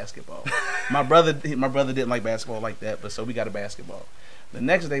loved basketball. My brother didn't like basketball like that, but so we got a basketball. The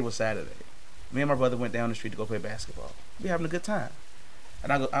next day was Saturday. Me and my brother went down the street to go play basketball. We having a good time.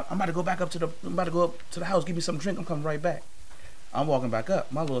 And I'm about to go up to the house, give me some drink. I'm coming right back. I'm walking back up.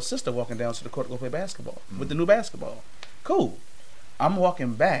 My little sister walking down to the court to go play basketball with the new basketball. Cool. I'm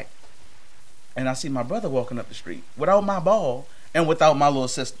walking back, and I see my brother walking up the street without my ball and without my little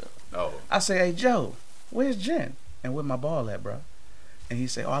sister. Oh. I say, hey, Joe, where's Jen? And where my ball at, bro? And he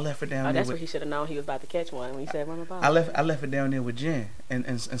said, oh, I left it down there. That's where he should have known he was about to catch one when he said, "Where my ball?" I left it down there with Jen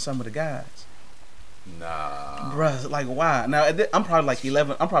and some of the guys. Nah. Bruh, like why? Now I'm probably like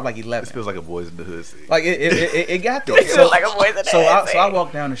 11. This feels like a Boys in the Hood scene. Like it got there. It feels like a Boys in the Hood So I scene.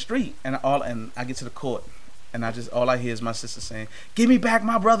 walk down the street and I get to the court and all I hear is my sister saying, "Give me back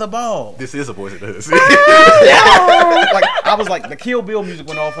my brother ball." This is a Boys in the Hood scene. Like I was like the Kill Bill music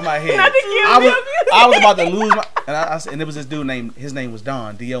went off in my head. Not the Kill Bill music. I was about to lose my and there was this dude named his name was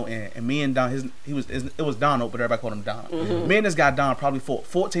Don D-O-N and me and Don it was Don, but everybody called him Don. Mm-hmm. Me and this guy Don probably fought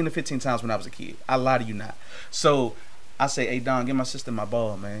 14 to 15 times when I was a kid. I lie to you not. So I say, hey Don, give my sister my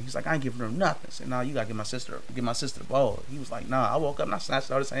ball, man. He's like, I ain't giving her nothing. I said, nah, you gotta give my sister the ball. He was like, nah. I woke up and I snatched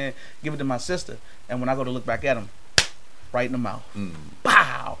out his hand, give it to my sister, and when I go to look back at him, right in the mouth.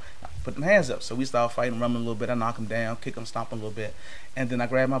 Pow! I put them hands up. So we start fighting, rumbling a little bit. I knock him down, kick him, stomp him a little bit. And then I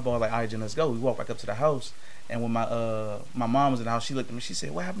grab my ball like, all right, Jen, let's go. We walk back up to the house. And when my mom was in the house, she looked at me. She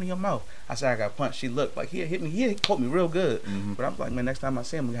said, what happened to your mouth? I said, I got punched. She looked like he had hit me. He had caught me real good. But I was like, man, next time I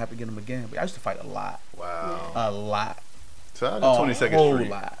see him, we're going to have to get him again. But I used to fight a lot. Wow. A lot. Shout out to 22nd Street. A whole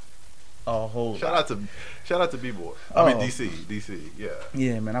lot. A whole Shout lot. out to B-Boy. Oh. I mean DC. Yeah.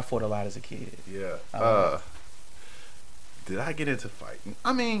 Yeah, man, I fought a lot as a kid. Yeah. Did I get into fighting?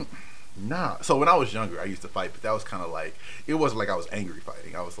 I mean, nah. So when I was younger, I used to fight, but that was kind of like, it wasn't like I was angry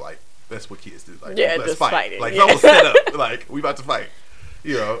fighting. I was like, that's what kids do. Like, Yeah, let's just fight. fighting. Like, Yeah. I was set up. Like, we about to fight.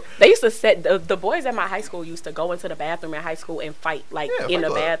 You know? They used to set the boys at my high school used to go into the bathroom at high school and fight like Yeah, in fight the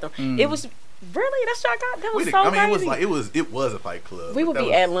club. bathroom. It was really that's y'all got that was I mean, so crazy. it was a fight club. We but would that be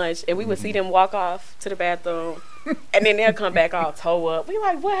was- at lunch and we would see them walk off to the bathroom And then they'll come back all toe up. We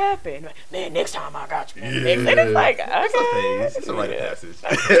like, what happened? Like, man, next time I got you. And it's like, okay. It's a rite of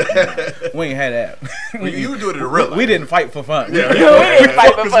passage. We ain't had that. You were doing it in real life. We didn't fight for fun. Yeah. We didn't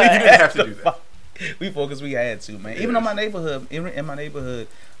fight for fun. You didn't have to do that. We focused. We had to, man. Even in my neighborhood,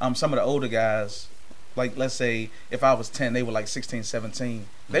 some of the older guys, like let's say if I was 10, they were like 16, 17.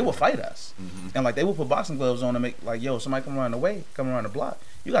 They would fight us, and like they would put boxing gloves on and make like, yo, somebody come around the block.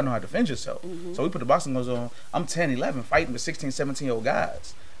 You gotta know how to defend yourself. So we put the boxing gloves on. I'm 10, 11, fighting with 16, 17-year-old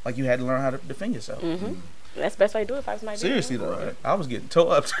guys. Like you had to learn how to defend yourself. That's the best way to do it. Fight somebody. Seriously though, I was getting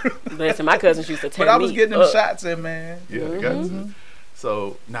tore up. Listen, my cousins used to tear But I me was getting them up. shots in, man. Yeah, I got to.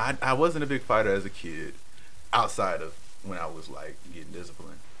 So, I wasn't a big fighter as a kid, outside of when I was like getting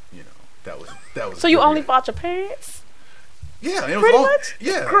disciplined. You know, that was. So you only fought your parents? Yeah, it was Pretty all, much?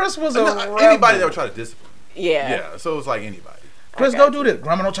 Yeah, Chris was a rebel. anybody that would try to discipline. Yeah. Yeah, so it was like anybody. Chris, go do this.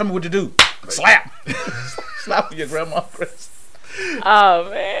 Grandma, don't tell me what to do. Slap. Slap your grandma, Chris. Oh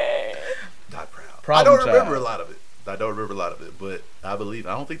man. Not proud. Problem I don't remember child. a lot of it, but I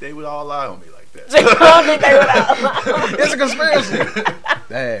don't think they would all lie on me like that. I don't think they would It's a conspiracy.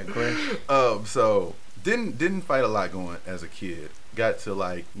 Dang, Chris. So didn't fight a lot going as a kid. Got to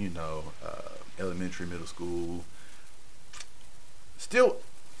like, elementary, middle school. Still,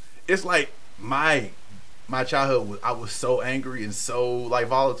 it's like my childhood I was so angry and so like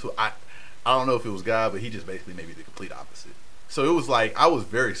volatile. I don't know if it was God, but he just basically made me the complete opposite. So it was like I was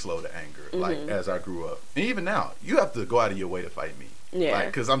very slow to anger, like as I grew up, and even now, you have to go out of your way to fight me. Yeah.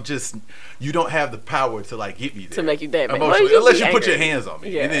 Because you don't have the power to like get me there to make you that mad. emotionally, Well, unless you be put your angry. hands on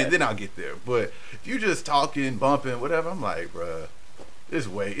me, Yeah. and then I'll get there. But if you just talking, bumping, whatever, I'm like, bruh,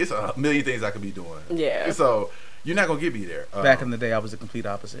 it's a million things I could be doing. Yeah. So you're not gonna get me there. Back in the day, I was the complete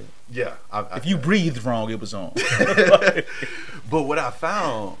opposite. Yeah. If you breathed wrong, it was on. But what I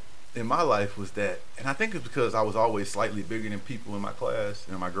found in my life was that, and I think it's because I was always slightly bigger than people in my class,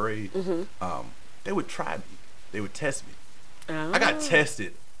 in my grade, they would try me. They would test me. Oh. I got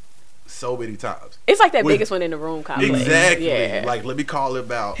tested so many times. It's like that With- biggest one in the room complex. Exactly. Yeah. Like, let me call it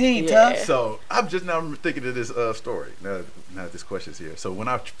about. He ain't Yeah. tough. So I'm just now thinking of this story. Now that this question's here. So when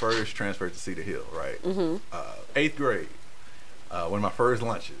I first transferred to Cedar Hill, right, 8th grade, one of my first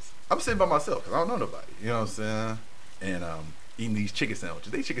lunches, I'm sitting by myself because I don't know nobody. You know what I'm saying? And eating these chicken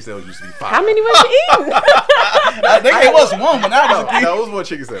sandwiches. These chicken sandwiches used to be $5. How many was you eating? I think it was one when I was a kid. That was one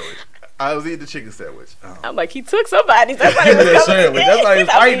chicken sandwich. I was eating the chicken sandwich. I'm like, he took somebody's. That's why he was Yeah, coming to sandwich. That's why he was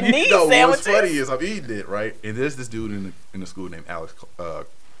get. fighting you. These No, what's sandwiches. funny is I'm eating it, right? And there's this dude in the school named Alex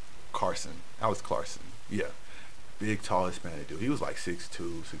Clarkson. Yeah. Big, tall Hispanic dude. He was like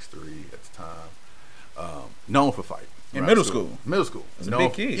 6'2", 6'3" at the time. Known for fighting. In right? middle So- school? Middle school. That's a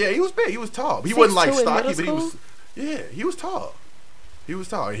big kid. Yeah, he was big. He was tall. He wasn't like 6'2" in stocky, middle but he was. school? Yeah, he was tall. He was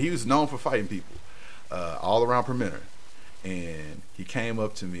tall. He was known for fighting people all around perimeter. And he came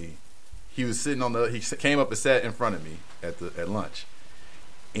up to me. He was sitting he came up and sat in front of me at lunch.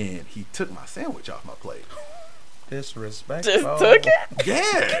 And he took my sandwich off my plate. Disrespect. Just took it.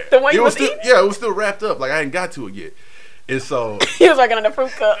 Yeah. The one you was still, eating? yeah, it was still wrapped up. Like I hadn't got to it yet. And so He was working on the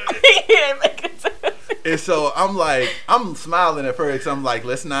fruit cup. He didn't make it to the and so I'm smiling at first. I'm like,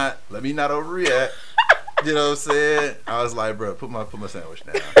 let me not overreact. You know what I'm saying? I was like, bro, put my sandwich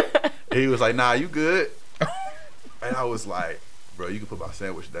down. And he was like, nah, you good. And I was like, bro, you can put my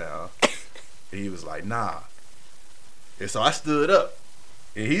sandwich down. And he was like, nah. And so I stood up.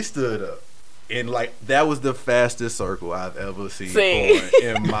 And he stood up. And like that was the fastest circle I've ever seen going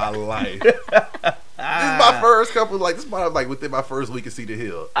in my life. This is my first couple, this is probably within my first week of Cedar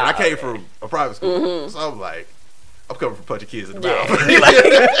Hill. And I came from a private school. So I'm like, I'm coming from punching kids in the mouth.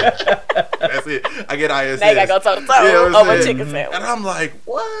 That's it. I get ISS. Now you gotta go toe to toe You know what I'm over saying? chicken sandwich. And I'm like,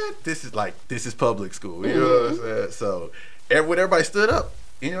 what? This is public school. You know what I'm saying? So when everybody stood up,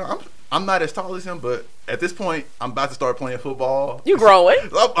 I'm not as tall as him, but at this point, I'm about to start playing football. You growing.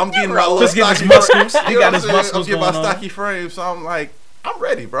 I'm getting my little Just getting his stocky muscles. frame. He You know got what his I'm saying? muscles I'm getting my going on. stocky frame, so I'm like, I'm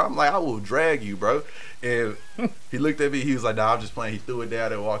ready, bro. I'm like, I will drag you, bro. And he looked at me. He was like, nah, I'm just playing. He threw it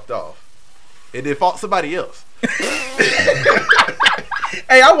down and walked off. And then fought somebody else.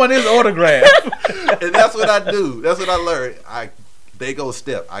 Hey, I want his autograph. And that's what I do. That's what I learned. They go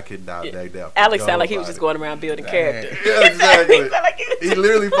step. I could not back down. Alex sounded like he was just going around building character. Yeah, exactly. He sounded like he was He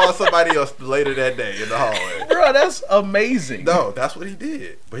literally fought somebody else later that day in the hallway. Bro, that's amazing. No, that's what he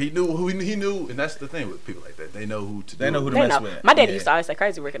did. But he knew, and that's the thing with people like that. They know who to. They know who to They mess know. with. My daddy Yeah. used to always say,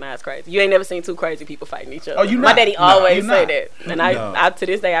 "Crazy recognize crazy." You ain't never seen two crazy people fighting each other. Oh, you My not. daddy No, always you say not. that, and No. I to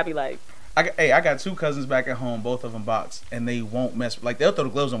this day I be like, I got two cousins back at home. Both of them box, and they won't mess. Like they'll throw the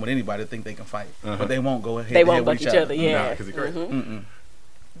gloves on with anybody to think they can fight, but they won't go ahead. they won't with buck each other. Yeah, because he's crazy.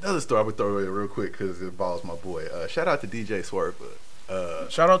 Another story I'm gonna throw in real quick because it involves my boy. Shout out to DJ Swerve.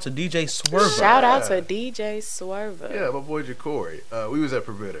 Shout out to DJ Swerve. Shout out to DJ Swerve. Yeah, my boy Jacory. We was at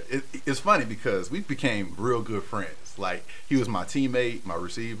Preventer. It's funny because we became real good friends. Like, he was my teammate, my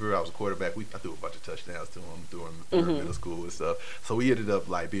receiver. I was a quarterback. I threw a bunch of touchdowns to him during middle school and stuff. So we ended up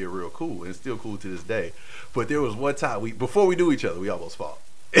like being real cool, and it's still cool to this day. But there was one time before we knew each other, we almost fought.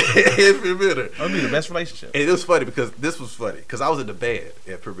 In Preventer. That'd be the best relationship. And it was funny because I was in the band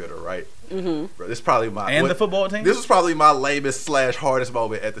at Preventer, right? Bro, this is probably the football team. This was probably my lamest / hardest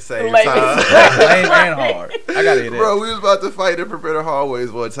moment at the same time. Lame and hard. I gotta hear that. Bro, we was about to fight in Preventer hallways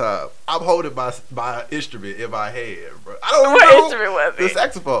one time. I'm holding my instrument in my hand, bro. I don't know what instrument was it? The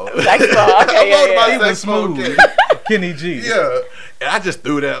saxophone. Saxophone. Okay, I'm holding my He was saxophone smooth. case. Kenny G. Yeah, and I just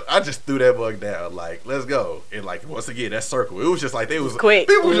threw that bug down. Like, let's go. And like, once again, that circle. It was just like they was quick.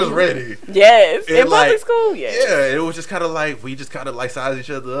 People was just ready. Yes, And in like, public school. Yes. Yeah, it was just kind of like we just kind of like sized each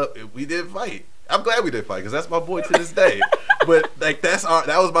other up. And we didn't fight. I'm glad we didn't fight because that's my boy to this day. But like that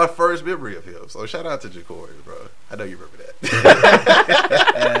was my first memory of him. So shout out to Jacory, bro. I know you remember that.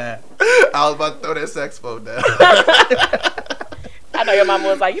 I was about to throw that saxophone down. I know your mama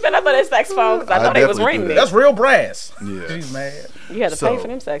was like, "You better not throw that saxophone," because I know they was renting it. That's real brass. Yeah, She's mad. You had to pay for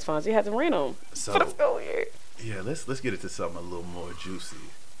them saxophones. You had to rent them So, for the school year. yeah, let's get into something a little more juicy.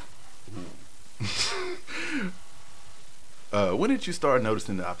 When did you start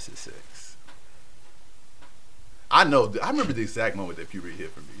noticing the opposite sex? I remember the exact moment that puberty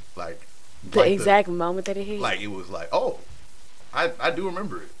hit for me. Like The exact moment that it hit. Like, it was like, oh, I do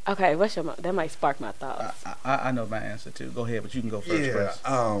remember it. Okay, what's your? That might spark my thoughts. I know my answer too. Go ahead, but you can go first. Yeah. Chris.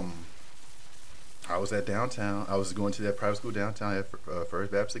 I was at downtown. I was going to that private school downtown at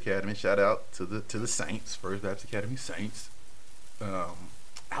First Baptist Academy. Shout out to the Saints, First Baptist Academy Saints. I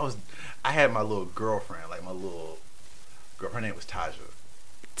had my little girlfriend, like my little girl. Her name was Taja.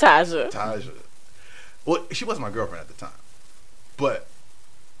 Taja. Well, she wasn't my girlfriend at the time, but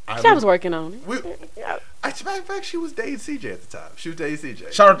I was working on it. As a matter of fact, she was dating CJ at the time. She was dating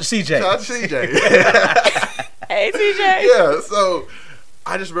CJ. Shout out to CJ. Shout out to CJ. Hey, CJ. Yeah, so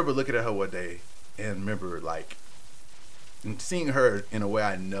I just remember looking at her one day and remember like seeing her in a way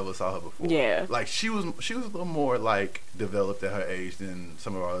I never saw her before. Yeah. Like she was a little more like developed at her age than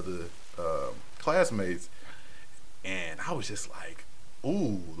some of our other classmates, and I was just like,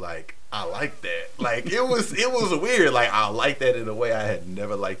 ooh, like I like that. Like it was weird. Like I like that in a way I had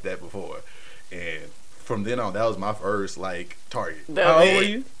never liked that before, and from then on, that was my first like target. How old were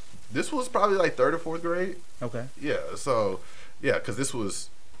you? This was probably like 3rd or 4th grade. Okay. Yeah. So yeah, because this was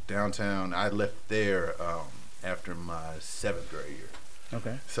downtown. I left there after my 7th grade year.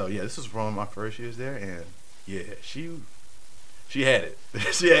 Okay. So yeah, this was one of my first years there, and yeah, she had it.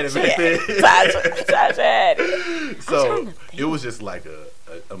 She had it back then. Tasha had it. So it was just like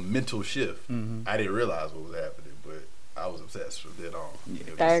a mental shift. Mm-hmm. I didn't realize what was happening, but I was obsessed from then on. Yeah.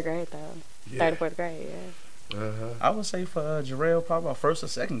 3rd grade though. Yeah. 3rd or 4th grade. Yeah. Uh-huh. I would say for Jarrell, probably about 1st or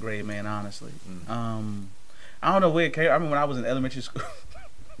 2nd grade, man. Honestly, Mm. I don't know where it came. I mean, when I was in elementary school,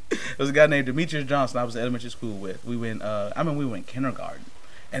 there was a guy named Demetrius Johnson. I was in elementary school with. We went. We went kindergarten,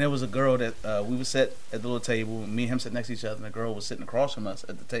 and there was a girl that we would sit at the little table. Me and him sat next to each other, and the girl was sitting across from us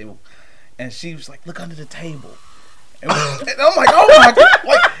at the table, and she was like, "Look under the table," and I'm like, "Oh my god!"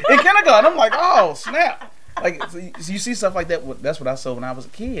 Like in kindergarten, I'm like, "Oh snap!" Like so you see stuff like that. That's what I saw when I was a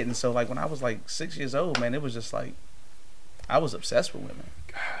kid, and so like when I was like 6 years old, man, it was just like I was obsessed with women.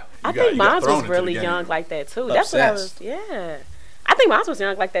 I think mine thrown was into really the game. young like that too. That's what I was. Yeah, I think mine was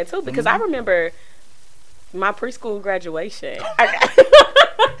young like that too because I remember my preschool graduation.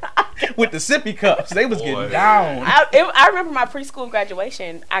 With the sippy cups, they was Boy. getting down. I remember my preschool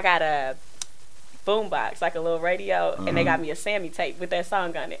graduation. I got a boombox, like a little radio, and they got me a Sammy tape with that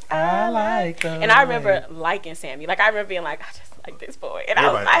song on it. I like her. And I remember liking Sammy. Like I remember being like, I just like this boy, and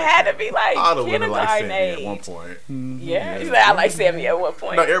Everybody I had liked to be like all the women liked kindergarten Sammy age. at one point. Yeah, he said I like Sammy at one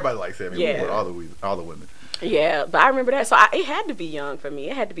point. No, everybody liked Sammy. Yeah. All the women. Yeah, but I remember that. So it had to be young for me.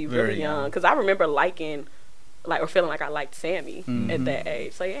 It had to be Very really young young. because I remember liking, like, or feeling like I liked Sammy at that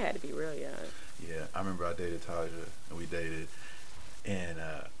age. So yeah, it had to be real young. Yeah, I remember I dated Taja, and we dated, and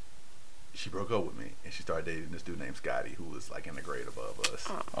she broke up with me, and she started dating this dude named Scotty, who was like in the grade above us.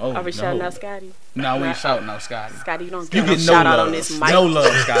 Oh, Are we shouting out Scotty? No, we ain't shouting out Scotty. Scotty, you don't You get no get shout no out love. on this mic. No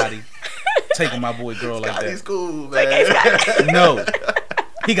love, Scotty. Taking my boy girl like Scotty's that. cool, Like, man. hey, Scotty. No,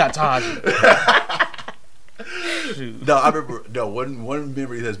 he got Taja. Shoot. No, I remember. No, one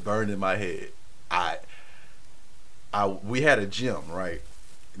memory that's burned in my head. We had a gym, right,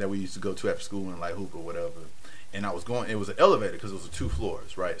 that we used to go to after school and like hoop or whatever. And I was going. It was an elevator because it was 2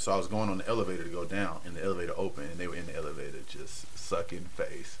 floors, right? So I was going on the elevator to go down, and the elevator opened, and they were in the elevator just sucking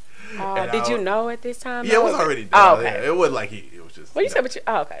face. Did you know at this time? Yeah, it was already done. Oh, okay. Yeah, it wasn't like it was just. What you said? But you.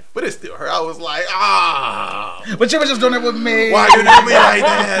 Oh, okay. But it still hurt. I was like, ah. But you were just doing it with me. Why you do me like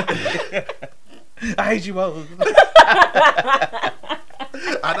that? I hate you both.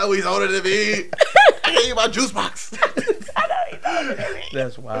 I know he's older than me. I gave you my juice box. I know he's older than me.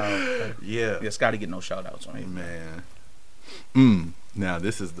 That's wild. Yeah. Scotty get no shout outs on him. Man. Now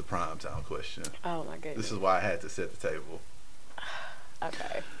this is the prime time question. Oh my goodness. This is why I had to set the table.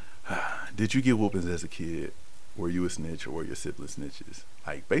 Okay. Did you get whoopings as a kid? Were you a snitch or were your siblings snitches?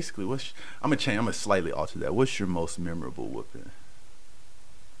 Like basically, I'm gonna slightly alter that. What's your most memorable whooping?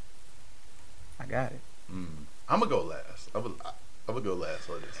 I got it. I'm gonna go last. I'm gonna go last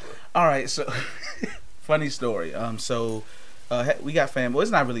on this one. All right, so funny story. We got family. Well,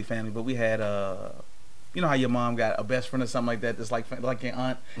 it's not really family, but we had you know how your mom got a best friend or something like that, that's like your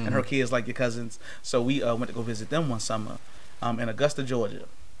aunt, and her kids like your cousins. So we went to go visit them one summer in Augusta, Georgia.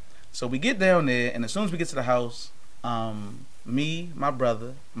 So we get down there, and as soon as we get to the house, me, my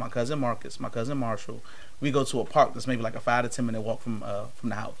brother, my cousin Marcus, my cousin Marshall, we go to a park that's maybe like a 5 to 10 minute walk from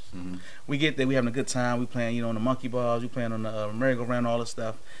the house. We get there, we having a good time. We playing, on the monkey bars, we playing on the merry-go-round, all this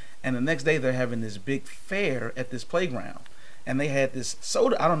stuff. And the next day they're having this big fair at this playground. And they had this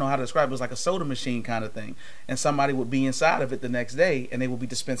soda, I don't know how to describe it, it was like a soda machine kind of thing. And somebody would be inside of it the next day, and they would be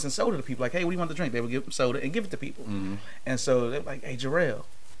dispensing soda to people. Like, hey, what do you want to drink? They would give them soda and give it to people. And so they're like, hey, Jarrell,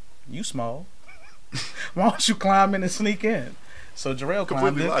 you small. Why don't you climb in and sneak in? So Jarrell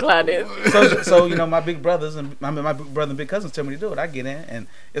climbed in. So my big brothers and my big brother and big cousins tell me to do it. I get in, and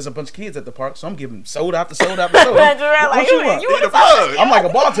there's a bunch of kids at the park, so I'm giving soda after soda after soda. Jarrell, like, I'm like a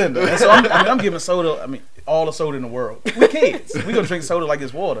bartender, and so I'm giving soda. I mean, all the soda in the world. We kids. We gonna drink soda like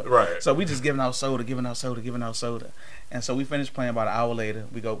it's water. Right. So we just giving out soda. And so we finished playing. About an hour later,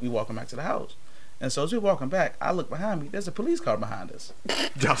 we walking back to the house. And so as we're walking back, I look behind me. There's a police car behind us,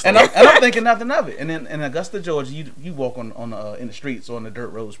 and I'm thinking nothing of it. And then in Augusta, Georgia, you walk on in the streets or on the dirt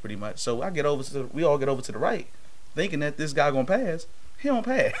roads pretty much. So we all get over to the right, thinking that this guy gonna pass. He don't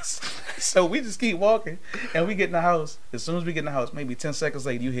pass. So we just keep walking, and we get in the house. As soon as we get in the house, maybe 10 seconds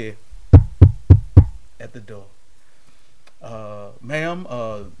later, you hear at the door, ma'am,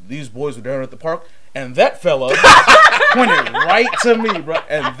 these boys were down at the park, and that fella pointed right to me, bro.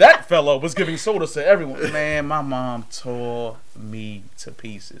 And that fella was giving sodas to everyone. Man, my mom tore me to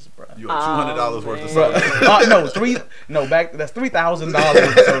pieces, bro. You had $200 worth of soda. That's $3,000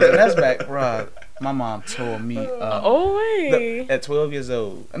 worth of soda. That's back, bro. My mom tore me up. At 12 years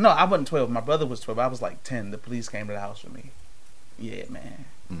old. No, I wasn't 12. My brother was 12. I was like 10. The police came to the house with me. Yeah, man.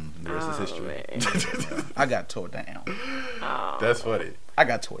 The rest is history. I got tore down. That's funny. I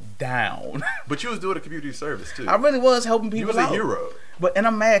got tore down. But you was doing a community service too. I really was helping people out. You was a hero. And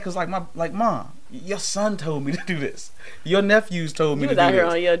I'm mad because mom, your son told me to do this. Your nephews told me to do this. You was out here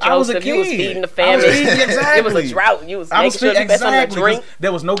on your I was a Joseph. kid. You was feeding the family. Exactly. It was a drought. You was making sure you had something to drink.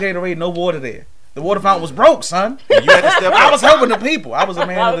 There was no Gatorade, no water there. The water fountain was broke, son. And you had to step up. I was helping the people. I was a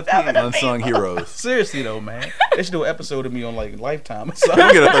man of the people. Unsung heroes. Seriously though, man. They should do an episode of me on like Lifetime or something.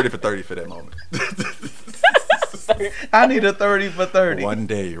 You get a 30 for 30 for that moment. I need a 30 for 30. One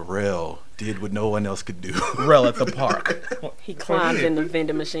day, Rel did what no one else could do. Rel at the park. He climbed in the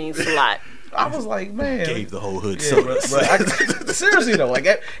vending machine slot. I was like, man. Gave the whole hood seriously though, like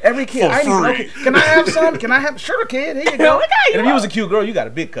every kid, I need can I have some? Can I have? Sure, kid. Here you go. And if you was a cute girl, you got a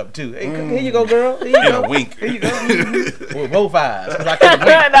big cup too. Hey, here you go, girl. Here you go. A wink. Here you go. With both eyes, because I couldn't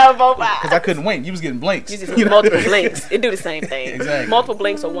wink. No, both eyes. Because I couldn't wink. You was getting blinks. You just need multiple blinks. It do the same thing. Exactly. Multiple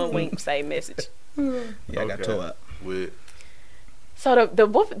blinks or one wink, same message. Yeah, I got tore up. So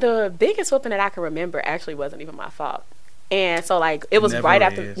the biggest whooping that I can remember actually wasn't even my fault. And so, like, it was right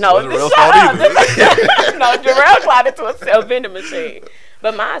after. It No, wasn't Jarrell's fault either. No, Jarrell climbed into a self-vending machine.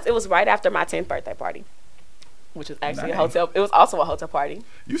 But mine, it was right after my 10th birthday party, which was actually a hotel. It was also a hotel party.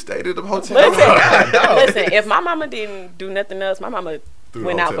 You stayed at the hotel. Listen, if my mama didn't do nothing else, my mama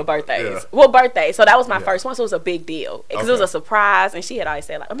went out for birthdays. Yeah. Well, birthdays. So that was my first one. So it was a big deal because it was a surprise. And she had always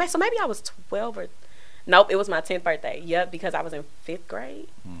said, like, oh, so maybe I was 12 or. Nope, it was my 10th birthday. Yep, because I was in 5th grade.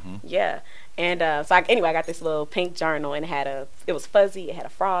 Yeah. And so I got this little pink journal, and it was fuzzy. It had a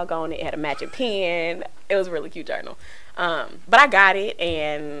frog on it. It had a matching pen. It was a really cute journal. But I got it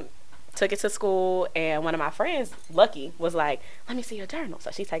and took it to school, and one of my friends, Lucky, was like, let me see your journal.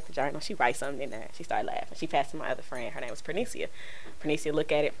 So she takes the journal. She writes something in there. She started laughing. She passed it to my other friend. Her name was Pernicia. Pernicia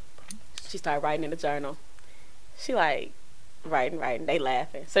looked at it. She started writing in the journal. She like, writing. They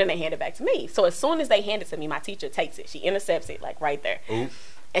laughing. So then they hand it back to me. So as soon as they hand it to me, my teacher takes it. She intercepts it, like right there. Ooh.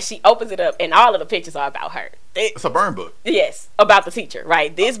 And she opens it up, and all of the pictures are about her. It's a burn book. Yes, about the teacher,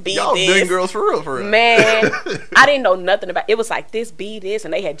 right? This be Y'all this. mean girls for real, for real. Man, I didn't know nothing about it. Was like this be this,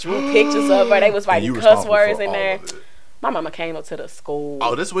 and they had drew pictures of her. They was writing cuss words in there. My mama came up to the school.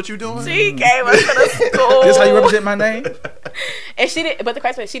 Oh, this is what you doing? She came up to the school. This how you represent my name? And she didn't. But the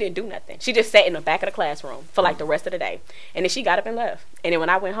crazy part, she didn't do nothing. She just sat in the back of the classroom for like the rest of the day, and then she got up and left. And then when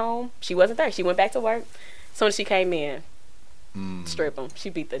I went home, she wasn't there. She went back to work. As soon as she came in, strip them. She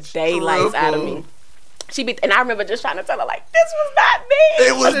beat the daylights out of me. She beat, and I remember just trying to tell her like, "This was not me.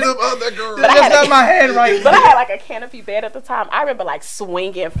 It was the other girl." But That's not my handwriting. But I had like a canopy bed at the time. I remember like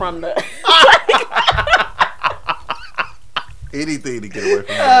swinging from the. Anything to get away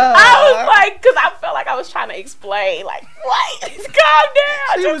from her. I was like, because I felt like I was trying to explain, like, what? Calm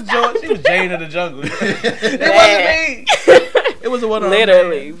down. She was Jane of the Jungle. It wasn't me. It was the one.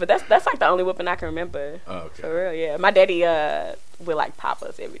 Literally, but that's like the only whipping I can remember. Oh, okay. For real, yeah. My daddy would like pop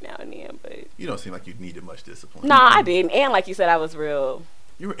us every now and then, but You don't seem like you needed much discipline. nah, I didn't. And like you said, I was real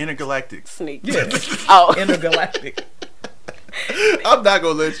You were intergalactic. sneaky. Yeah. Oh, Intergalactic. I'm not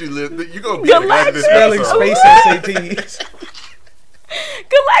gonna let you live. You're gonna be in Galactic. Spelling space. space SATs.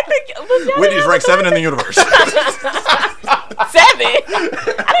 Galactic. Was that Whitney's ranked 7 in the universe. 7? I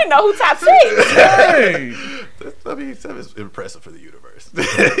didn't know who top 6. Hey. I mean, 7 is impressive for the universe.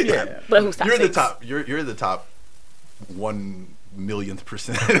 Yeah. But who's top You're 6? the top. You're the top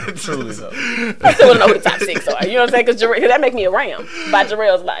 1,000,000%. Truly though. I still want to know who the top 6 are. You know what I'm saying? Because that make me a ram by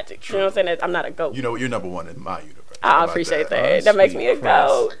Jarrell's logic. You know what I'm saying? I'm not a goat. You know, you're number 1 in my universe. I appreciate that. That makes me a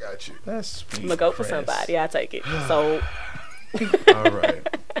goat. I got you. That's sweet. I'm a goat for somebody. I take it. So All right.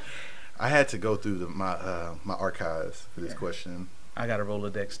 I had to go through my archives for this question I got a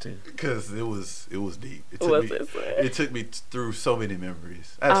Rolodex too. because it was deep. Was it, sir? It took me through so many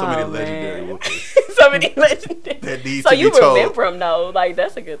memories. I have so many legendary whoopers. so many legendary. That need So to you be told. remember them though? Like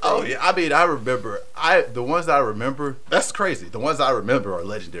that's a good thing. Oh yeah, I mean I remember. The ones I remember. That's crazy. The ones I remember are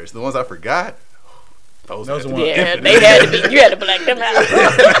legendary. So the ones I forgot. Those Those had are to one- be Yeah, infinite. they had to be. You had to black them out.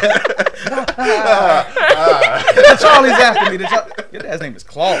 Charlie's after me. Your dad's name is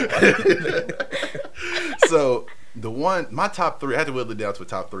Claude. So my top 3, I had to whittle it down to a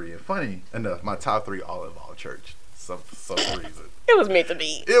top 3. And funny enough, my top 3 all involve church. Some reason. It was meant to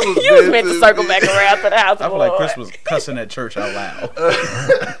be. It was you was meant meant to to circle be. back around to the house I of the feel like Lord. Chris was cussing at church out loud.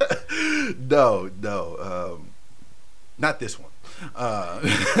 No. Not this one.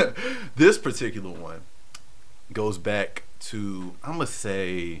 This particular one goes back to, I'm going to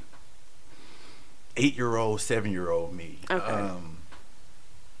say, 8-year-old, 7-year-old me. Okay.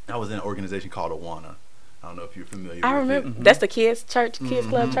 I was in an organization called Awana. I don't know if you're familiar I with remember. it. That's the kids' church, kids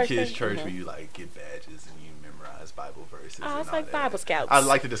club church. Kids thing? church Mhm. where you like get badges and you memorize Bible verses. Oh, and it's all like that. Bible Scouts. I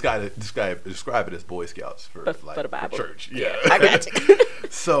like to describe it as Boy Scouts for But like for the Bible. church. Yeah, Yeah, I got you.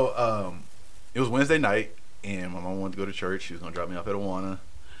 So it was Wednesday night, and my mom wanted to go to church. She was gonna drop me off at Awana,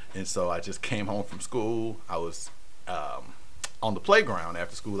 and so I just came home from school. I was on the playground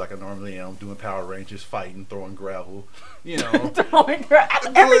after school like I normally am, doing Power Rangers, fighting, throwing gravel. You know,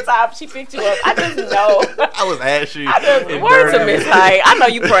 Every time she picked you up, I just know. I was ashy. Word to Miss Hyde. I know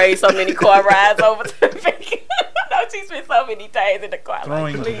you prayed so many car rides over to the picnic. I know she spent so many days in the car.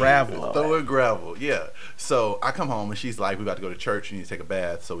 Throwing like, please, gravel. Lord. Throwing gravel, yeah. So I come home and she's like, "We got to go to church. You need to take a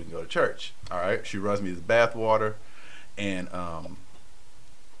bath so we can go to church." All right. She runs me the bath water, and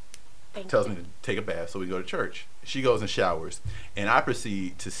tells me to take a bath so we go to church. She goes and showers, and I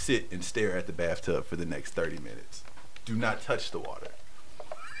proceed to sit and stare at the bathtub for the next 30 minutes. Do not touch the water.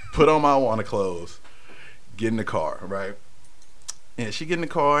 Put on my Awana clothes, get in the car, right? And she get in the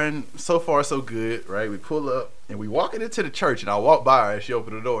car, and so far so good, right? We pull up, and we walking into the church, and I walk by her, and she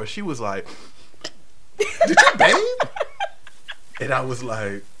opened the door. She was like, "Did you bathe?" And I was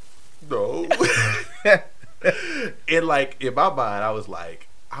like, "No." And like in my mind, I was like,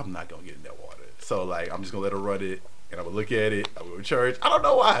 I'm not gonna get in that water. So like, I'm just gonna let her run it, and I would look at it. I would go to church. I don't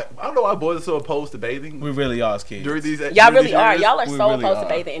know why boys are so opposed to bathing. We really are as kids. During these, Y'all really are. Y'all are We so really opposed are. to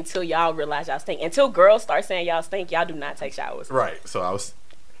bathing until y'all realize y'all stink. Until girls start saying y'all stink, y'all do not take showers. Right. So I was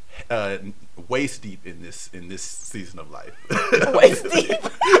waist deep in this season of life. Waist deep.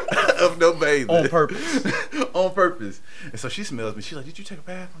 Of no bathing. On purpose. On purpose. And so she smells me. She's like, "Did you take a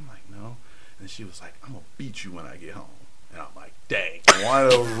bath?" I'm like, "No." And she was like, "I'm gonna beat you when I get home." And I'm like, "Dang, I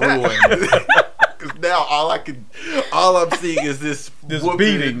want to ruin." Because now all I'm seeing is this whooping,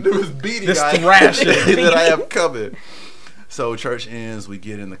 beating. this beating, This I, thrashing. that I have coming. So church ends, we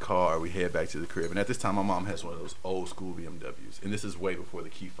get in the car, we head back to the crib, and at this time my mom has one of those old school BMWs, and this is way before the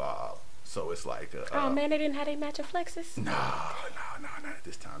key fob. So it's like, Oh man, they didn't have they matching flexes. no, not at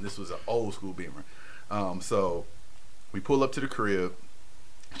this time. This was an old school Beamer. So we pull up to the crib,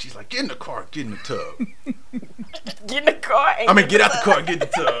 She's like, get in the car, get in the tub. Get in the car. Get out the car, get in the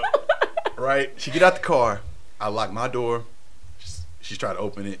tub. Right? She get out the car. I lock my door. She's trying to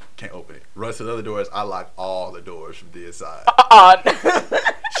open it, can't open it. Runs to the other doors. I lock all the doors from the inside.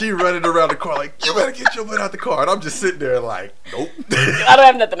 She running around the car like, you better get your butt out the car. And I'm just sitting there like, nope. I don't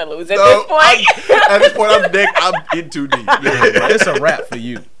have nothing to lose at this point. At this point, I'm in too deep. It's a wrap for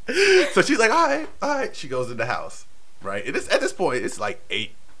you. So she's like, all right. She goes in the house, right? And at this point, it's like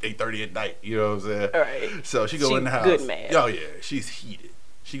 8:30 at night. You know what I'm saying? All right. So she go in the house. Good man. Oh yeah, she's heated.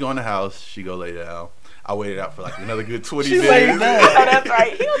 She go in the house. She go lay down. I waited out for like another good 20 She minutes. laid down. Oh, that's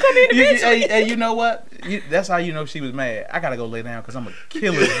right. He don't come in the bitch. Hey, you know what? That's how you know she was mad. I gotta go lay down because I'm gonna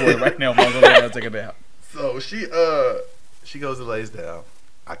kill this boy right now. I'm gonna go lay down and take a nap. So she goes and lays down.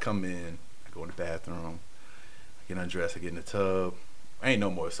 I come in. I go in the bathroom. I get undressed. I get in the tub. Ain't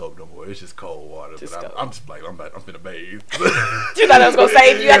no more soap no more. It's just cold water. I'm just like, I'm finna bathe. You thought I was gonna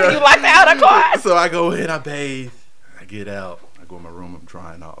save you after you locked out of car? So I go in. I bathe. I get out. I go in my room. I'm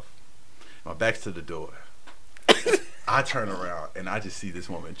drying off. My back's to the door. I turn around and I just see this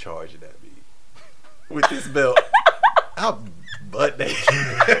woman charging at me with this belt. I'm butt naked.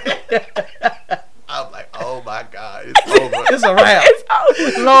 I'm like, oh my God, it's over. It's a wrap. It's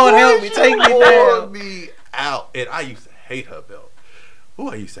over. Lord help me, take me Wore down. me out. And I used to hate her belt.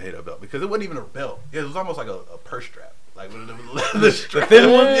 I used to hate her belt because it wasn't even a belt. It was almost like a purse strap. Like one of the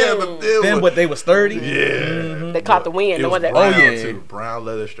thin one? Yeah, the thin one. But they was sturdy. Yeah. Mm-hmm. They caught the wind. It was that. brown, Oh, yeah. too. Brown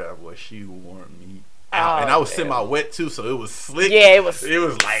leather strap. Boy, she wore me out. And I was semi-wet, too, so it was slick. Yeah, it was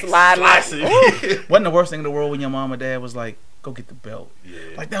like sliding. Wasn't the worst thing in the world when your mom or dad was like, go get the belt. Yeah.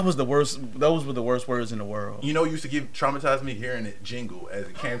 Like, that was the worst. Those were the worst words in the world. You know, used to traumatize me hearing it jingle as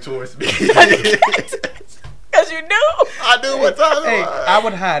it came towards me. Because you knew. I knew what time it Hey, was. I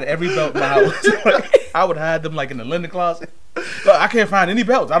would hide every belt in my house. I would hide them like in the linen closet. Look, I can't find any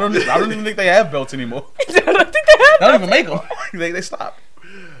belts. I don't even think they have belts anymore. I don't think they have. They don't even make them. They stopped.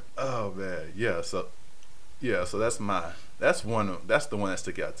 Oh man, yeah. So that's the one that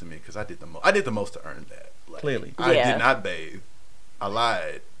stuck out to me because I did the most to earn that. Like, Clearly. I Yeah. did not bathe. I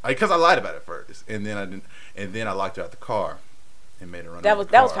lied because I lied about it first, and then I didn't, and then I locked her out the car and made her run. That was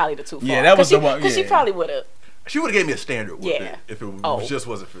probably the too far. Yeah, that was the one. Because she probably would have. She would have gave me a standard whooping Yeah. if it Oh. just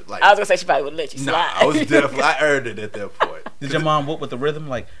wasn't for like. I was gonna say she probably would have let you Nah, slide. I was definitely I earned it at that point. Did your mom whoop with the rhythm?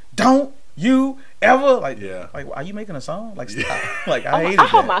 Like, don't you ever? Like, Yeah. Like, are you making a song? Like, stop. Yeah. Like, I hated I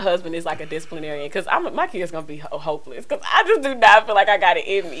hope that. my husband is like a disciplinarian because my kid's gonna be hopeless because I just do not feel like I got it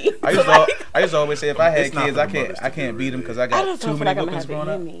in me. I used to always say if I had It's not kids, for I the can't mothers to do, beat them because I I got just too don't feel many like I'm gonna whoopings have it growing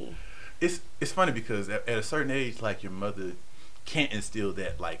in up. me. It's funny because at a certain age, like your mother can't instill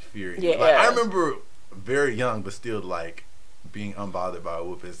that like fear. In you. Yeah. Like, I remember very young, but still like being unbothered by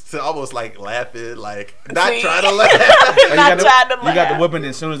whoopings. So almost like laughing, like not See? trying to laugh. Like, Not trying to you got laugh. the whooping, and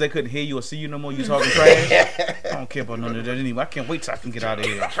as soon as they couldn't hear you or see you no more, you talking trash. I don't care about none of that anyway. I can't wait till I can get out of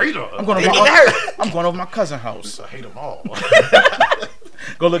here. I hate them. I'm going over my cousin's house. I hate them all.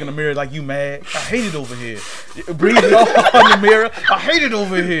 Go look in the mirror like you mad. I hate it over here. Breathe it all in the mirror. I hate it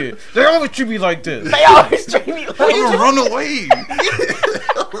over here. They always treat me like this. They always treat me like I'm gonna run away. I'm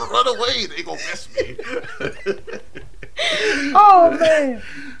gonna run away. They gonna miss me.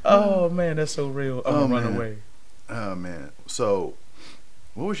 Oh man, that's so real. I'm gonna run away. Oh man. So,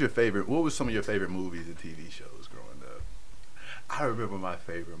 what was some of your favorite movies and TV shows growing up? I remember my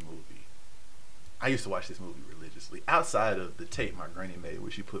favorite movie. I used to watch this movie religiously. Outside of the tape my granny made, where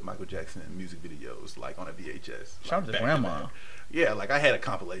she put Michael Jackson in music videos, like on a VHS. Shout out to back grandma. back. Yeah, like I had a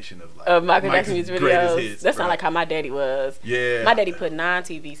compilation of like Michael Mike's Jackson music greatest videos. hits, That's not right? like how my daddy was. Yeah. My daddy put 9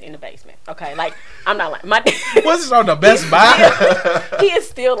 TVs in the basement. Okay, like I'm not like my. What's this on the Best Buy? He is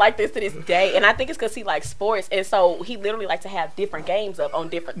still like this to this day, and I think it's because he likes sports, and so he literally likes to have different games up on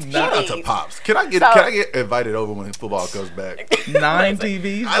different Shout out to TVs. Pops. Can I get invited over when football comes back? 9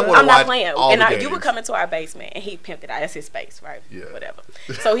 TVs. I bro. wanna I'm not watch playing. all And the you would games. come into our basement, and he pimped it out. That's his space, right? Yeah. Whatever.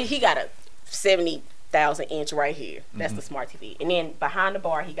 So he got a 70,000 inch right here. That's the smart TV. And then behind the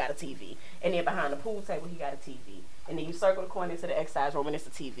bar, he got a TV. And then behind the pool table, he got a TV. And then you circle the corner into the exercise room, and it's a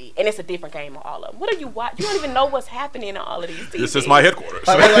TV. And it's a different game on all of them. What are you watching? You don't even know what's happening in all of these TVs. This is my headquarters.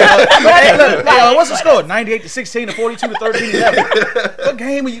 Hey, look, what's the score? 98 to 16 to 42 to 13 11. What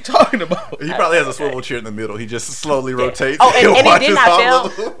game are you talking about? He probably has a swivel chair in the middle. He just slowly rotates. Oh, and it watches did all not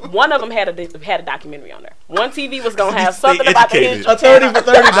of tell. them. One of them had a documentary on there. One TV was gonna have something Stay about the educated. history. A 30 for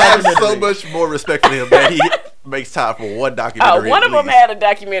 30 I have so documentary. much more respect for him that he makes time for one documentary. One at of them least. had a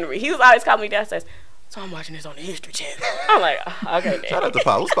documentary. He was always calling me downstairs. So I'm watching this on the History Channel. I'm like, okay, Shout Dad. out to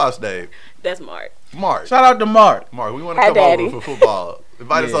Pop. What's Pop's name? That's Mark. Mark. Shout out to Mark. Mark, we want to Hi, come Daddy. over for football.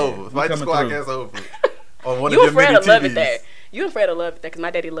 Invite us Yeah, over. we Invite the coming Squadcast over. On one You of a your friend many to love it TVs. there. You and Fred will love that because my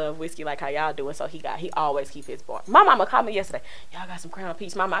daddy love whiskey like how y'all do, and so he always keep his bar. My mama called me yesterday. Y'all got some Crown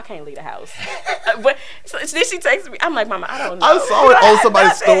Peach. Mama, I can't leave the house. But so then she texted me. I'm like, Mama, I don't know. I saw it on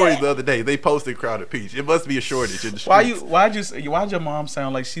somebody's story the other day. They posted Crown Peach. It must be a shortage in the streets. Why'd your mom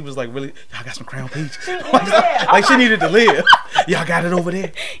sound like she was like really? Y'all got some Crown Peach. Like she needed to live. Y'all got it over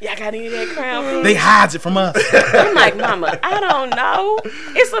there. Y'all got any of that Crown Peach? They hides it from us. I'm like, Mama, I don't know.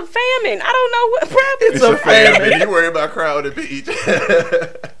 It's a famine. I don't know what problem. It's a famine. You worry about Crown and Peach.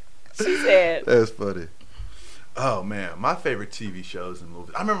 She said. That's funny. Oh man, my favorite TV shows and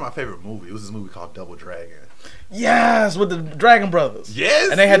movies. I remember my favorite movie. It was this movie called Double Dragon. Yes, with the Dragon Brothers.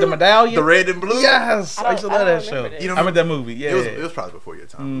 Yes, and they had the medallion, the red and blue. Yes, I used to love that show. That. You know, I remember that movie. Yeah, it was probably before your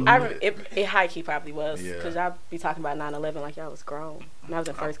time. I remember it high key probably was because Yeah. y'all be talking about 9/11 like y'all was grown. And I was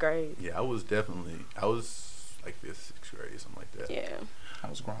in first grade. Yeah, I was like 5th, 6th grade, something like that. Yeah. I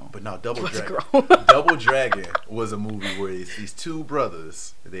was grown. But no, Double Dragon. Double Dragon was a movie where it's these two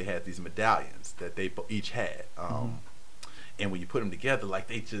brothers. They had these medallions that they each had. And when you put them together, like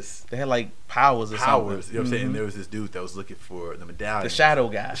they had like powers or something. you know what I'm saying? And there was this dude that was looking for the medallion. The shadow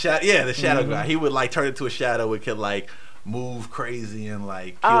guy. The shadow guy. He would like turn into a shadow and could like move crazy and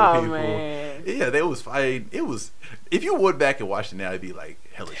like kill people. Man. Yeah, they was fighting. It was, if you went back and watched it now, it'd be like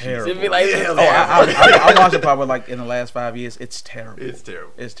hella Terrible. cheesy. It'd be like, I watched it probably like in the last 5 years. It's terrible. It's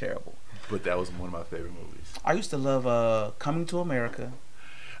terrible. It's terrible. But that was one of my favorite movies. I used to love Coming to America.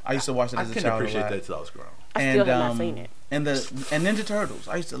 I used to watch it as a couldn't child. appreciate that till I was grown. I still have not seen it. And Ninja Turtles.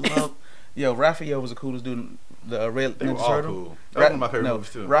 I used to love. Raphael was the coolest dude. The red They were Ninja all Turtle. cool. That was one of my favorite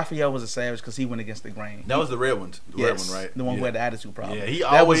movies too. Raphael was a savage because he went against the grain. That was the red one. The red one, right? The one who had the attitude problem. Yeah,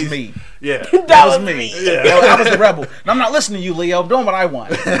 that was me. Yeah, That was me. Yeah. I was the rebel. And I'm not listening to you, Leo. I'm doing what I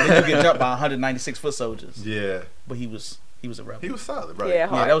want. And then you get jumped by 196 foot soldiers. Yeah, but he was a rebel. he was solid, right? Yeah,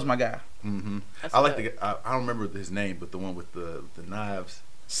 that was my guy. Mm-hmm. That's I like I don't remember his name, but the one with the knives.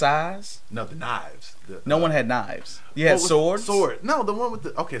 Size? No, the knives. No one had knives. You had swords. Sword. No, the one with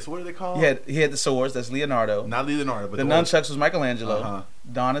the. Okay, so what are they called? He had the swords. That's Leonardo. Not Leonardo, but the nunchucks was Michelangelo. Uh-huh.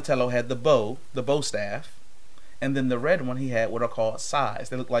 Donatello had the bow staff, and then the red one he had what are called sais.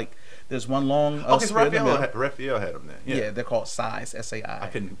 They look like there's one long. Okay, so spear in the middle. Raphael had them then. Yeah, they're called sais. SAI. I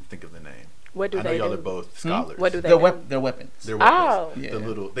couldn't think of the name. What do I know they y'all do? are both scholars. What do they They're do? They're weapons. They're weapons. Oh. Yeah. The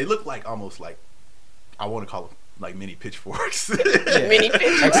little. They look like almost like. I want to call them like mini pitchforks. Mini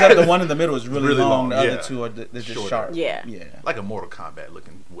pitchforks. Except the one in the middle is really, Really long. long, The yeah. other two are they're just Shorter. sharp. Yeah. Yeah. Like a Mortal Kombat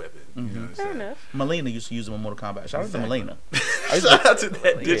looking weapon. You know what I'm Fair saying? enough. Melina used to use them in Mortal Kombat. Shout out to Melina. Shout out to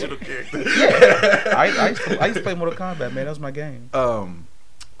that digital character. Yeah. I used to play Mortal Kombat, man. That was my game.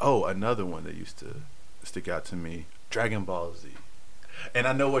 Another one that used to stick out to me, Dragon Ball Z. And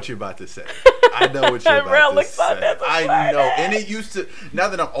I know what you're about to say. I know what you're about to say. I know. And it used to, now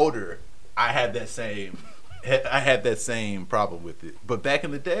that I'm older, I had that same problem with it. But back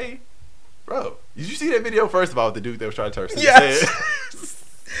in the day, bro, did you see that video first of all with the dude that was trying to turn Super Yes. Saiyan?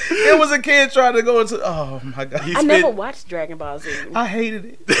 It was a kid trying to go into. Oh my god! I never watched Dragon Ball Z. I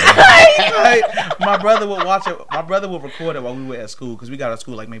hated it. My brother would watch it. My brother would record it while we were at school because we got out of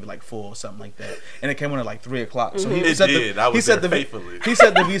school like maybe like 4 or something like that, and it came on at like 3:00. So he set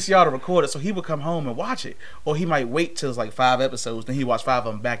the VCR to record it. So he would come home and watch it, or he might wait till it's like 5 episodes, then he watch 5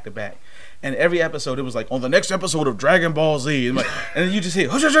 of them back to back. And every episode, it was like, on the next episode of Dragon Ball Z. And then you just hear,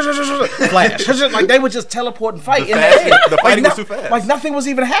 flash. Like, they would just teleport and fight. The fighting was too fast. Like, nothing was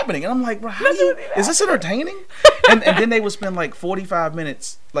even happening. And I'm like, bro, is this entertaining? and then they would spend like 45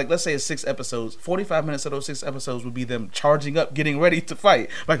 minutes, like, let's say it's 6 episodes. 45 minutes of those 6 episodes would be them charging up, getting ready to fight.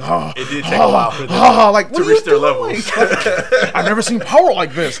 Like, it did take a while for them like, to reach their levels. I've never seen power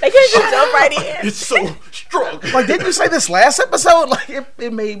like this. They can't just jump right in. It's so strong. Like, didn't you say this last episode? Like,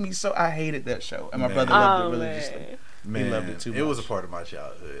 it made me so. I hated that show, and my brother loved it religiously. Man, he loved it too much. It was a part of my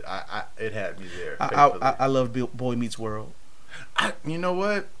childhood. It had me there. I love Boy Meets World. You know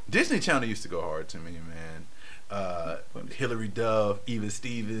what? Disney Channel used to go hard to me, man. Hillary Duff, Even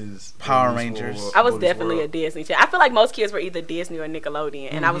Stevens, Power Rangers. I was definitely a Disney child. I feel like most kids were either Disney or Nickelodeon,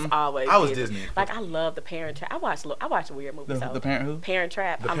 and I was always Disney. Like, I love the Parent Trap. I watched weird movies. The Parent who? Parent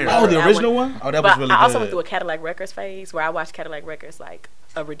Trap. The original one? Oh, that was really good. I also went through a Cadillac Records phase where I watched Cadillac Records like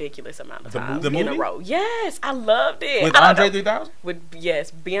a ridiculous amount of times in a row. Yes, I loved it. With Andre 3000? Yes,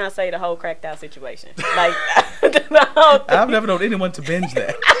 Beyonce, the whole cracked out situation. Like, the whole thing. I've never known anyone to binge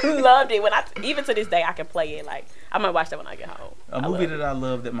that. I loved it. Even to this day, I can play it. Like, I might watch that when I get home. A movie that I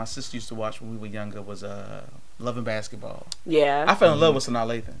loved that my sister used to watch when we were younger was Loving Basketball. Yeah. I fell in love with Sanaa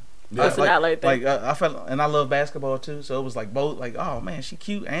Lathan. Yeah. I felt, and I love basketball too. So it was like both, like, oh man, she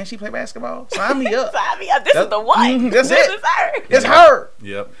cute and she play basketball. Sign me up. Sign me up. This is the one. That's this it. is her. It's her.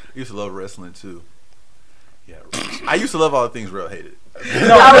 Yep. I used to love wrestling too. Yeah, I used to love all the things Real hated.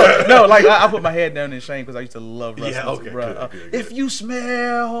 No, like I put my head down in shame because I used to love wrestling. Yeah, okay, bro. good. If you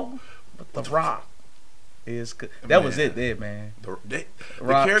smell the Rock is good. That was it there, man. The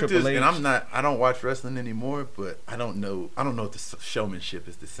Rock, characters, Triple H. and I don't watch wrestling anymore, but I don't know if the showmanship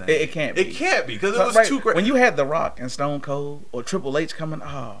is the same. It can't be. It can't be because it was Right, too great. when you had The Rock and Stone Cold or Triple H coming,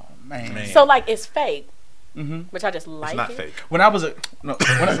 oh man. So like it's fake, Mm-hmm. which I just like. It's not it. fake. When I was when I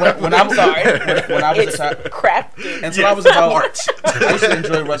was when I was It's a child, crafted. until I was about I used to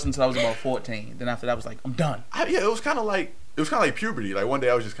enjoy wrestling until I was about 14. Then after that, I was like, I'm done. It was kind of like puberty. Like one day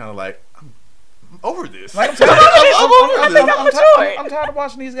I was just kind of like, I'm over this. Like, I'm tired of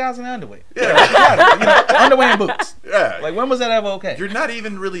watching these guys in underwear. Yeah, Underwear and boots. yeah. Like, when was that ever okay? You're not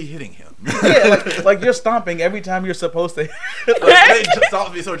even really hitting him. Yeah, like you're stomping every time you're supposed to. They just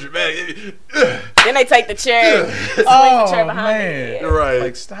off me so dramatic. Then they take the chair, swing the chair behind man. me. Right.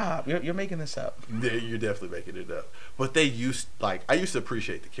 Like, stop. You're making this up. Yeah, you're definitely making it up. But I used to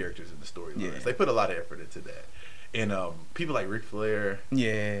appreciate the characters in the storylines. Yeah. They put a lot of effort into that. And people like Ric Flair,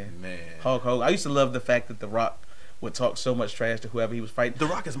 Yeah. man. Hulk Hogan. I used to love the fact that The Rock would talk so much trash to whoever he was fighting. The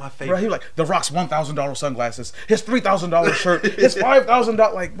Rock is my favorite. Bro, he was like, The Rock's $1,000 sunglasses, his $3,000 shirt, his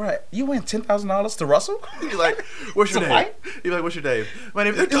 $5,000. Like, bro, you win $10,000 to Russell? He's like, what's your To name? fight? He's like, what's your name? My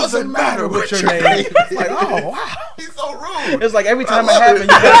name. It doesn't matter what your name is. Like, oh wow. He's so rude. It's like every time it love happened, you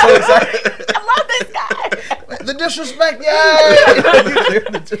got so excited. I love this guy. The disrespect, yay!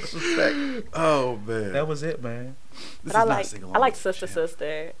 The disrespect. Oh man, That was it, man. This But I is not like sing-along I like with Sister Champ.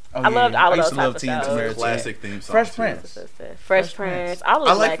 Sister. Oh, I loved yeah. all I of used those to type love of Teen shows. Tamara. Classic theme song. Fresh too. Prince. Fresh Fresh Prince. Prince. All of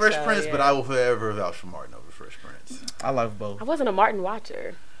I the like Black Fresh show, Prince, yeah. but I will forever vouch for Martin over Fresh Prince. I love both. I wasn't a Martin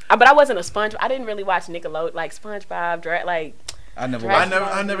watcher. But I wasn't a Sponge. I didn't really watch Nickelodeon, like SpongeBob, like. I never Dragon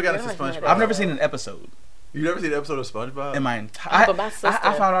watched. I never got into Ball. SpongeBob. I've never seen an episode You never seen an episode of SpongeBob? in my entire. But my sister-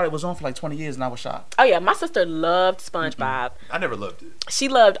 I found out it was on for like 20 years, and I was shocked. Oh yeah, my sister loved SpongeBob. I never loved it. She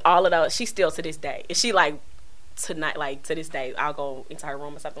loved all of those. She still to this day. And she like tonight, like to this day, I'll go into her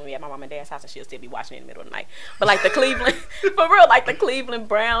room or something. We at my mom and dad's house, and she'll still be watching it in the middle of the night. But like the Cleveland, for real, like the Cleveland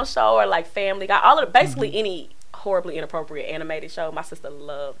Brown show or like Family Guy, all of basically any horribly inappropriate animated show. My sister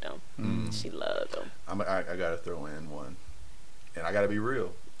loved them. She loved them. I gotta throw in one, and I gotta be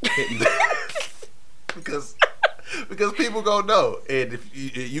real, because people gonna know, and if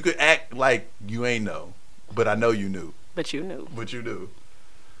you could act like you ain't know, but I know you knew. But you knew. But you knew.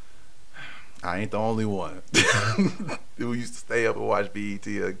 I ain't the only one who used to stay up and watch BET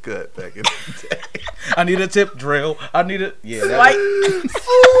Uncut back in the day. I need a tip drill. I need a Like,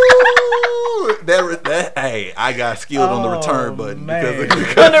 that hey, I got skilled on the return button man.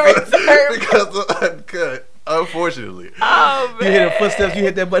 because of Uncut. Unfortunately, oh You man. hear the footsteps. You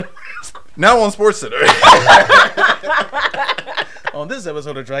hit that button. now on Sports Center. On this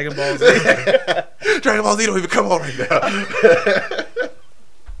episode of Dragon Ball Z. Dragon Ball Z don't even come on right now.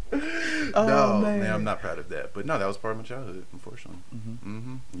 Oh, No, man. man, I'm not proud of that. But no, that was part of my childhood, unfortunately.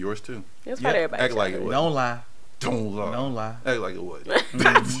 Yours too. It's about everybody. Act like it was. Don't lie. Don't lie. Don't lie. Act like it was. That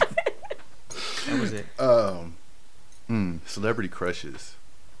was it. Celebrity crushes.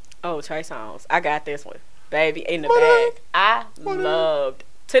 Oh, Trey Songz. I got this one. Baby in the bag. I loved.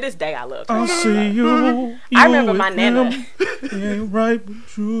 To this day, I love Trey I Songz. see you. I remember my nana. Ain't right, but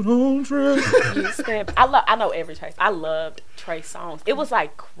you don't trip. I know every Trey. I loved Trey Songz. It was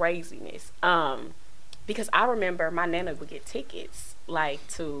like craziness. Because I remember my nana would get tickets like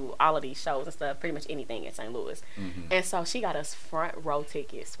to all of these shows and stuff, pretty much anything in St. Louis. And so she got us front row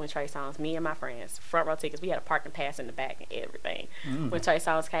tickets when Trey Songz, me and my friends, front row tickets. We had a parking pass in the back and everything. When Trey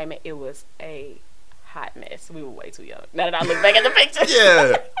Songz came in, it was a hot mess. We were way too young. Now that I look back at the pictures, Yeah,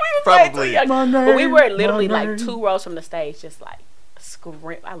 we were probably. way too young. My But we name, were literally my like name. 2 rows from the stage, just like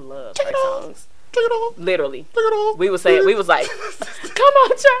scream. I love Trey it off. Songz. Take it off. Literally, Take it off. we was saying, we was like, "Come on,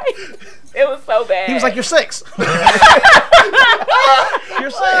 Trey." It was so bad. He was like, you're 6. You're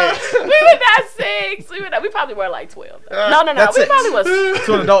 6. we were not 6. We probably were like 12. No. That's We it. probably was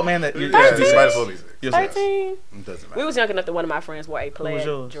To an adult man that you're Yeah, 13. you might as well be 6. You're 6. 13. It doesn't matter. We was young enough that one of my friends wore a plaid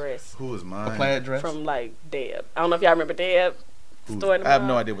yours? dress Who was mine? Plaid dress. from like Deb. I don't know if y'all remember Deb. Store in the I have mall.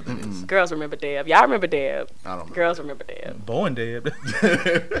 no idea what that is. Girls remember Deb. Y'all remember Deb. I don't remember. Girls remember Deb. Bowen dead.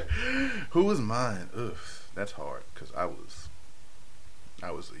 Who was mine? Ugh, that's hard because I was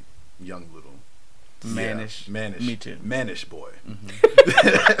a young little Mannish. mannish. Me too. Mannish boy.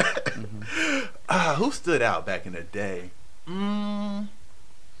 Who stood out back in the day?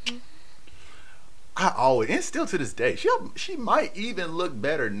 I always, and still to this day, she might even look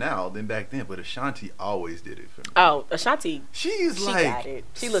better now than back then. But Ashanti always did it for me. Oh, Ashanti. She's She like got it.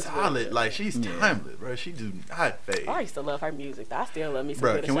 She looks really solid. good. Like she's timeless, bro. She do not fade. I used to love her music. I still love me some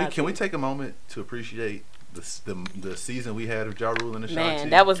Bro, good can we Ashanti. take a moment to appreciate the season we had of Ja Rule in the Man, Shanti.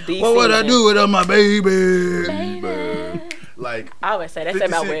 that was the What would I season. do without my baby? Baby. Like I always say that 50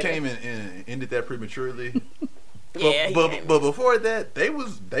 about Cent women. came and ended that prematurely. Yeah, he but came but before that, they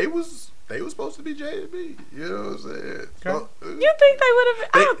was supposed to be J&B. You know what I'm saying? So, You think they would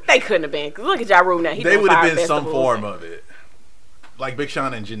have been? They couldn't have been. Cause look at Ja Rule now. He they doing would have fire been some festivals. form of it. Like Big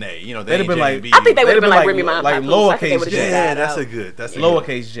Sean and Janae. You know, they They'd have been like- J&B. I think they would have They'd been have like been Remy Ma and like Papoose. I think they lowercase would've J. been Yeah, that that's out. a good. That's a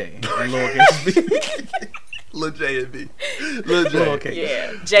Lowercase J and lowercase B. Lil J&B. Lil J. Lowercase.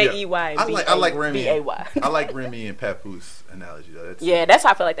 Yeah, J-E-Y. I like Remy. B-A-Y. I like Remy and Papoose analogy though. That's, Yeah, that's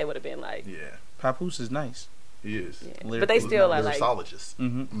how I feel like they would have been like. yeah, Papoose is nice. he is. Yeah. But they still are like Lyricologists.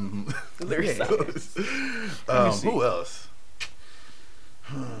 Mm-hmm. lyricists. Who else?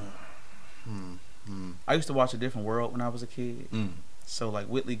 I used to watch A Different World when I was a kid. So like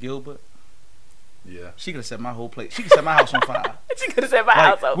Whitley Gilbert, Yeah. she could have set my whole place. She could set my house on fire. She could have said my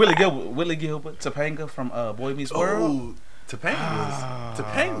house Like over. Whitley Gilbert, Topanga from Boy Meets World. Oh,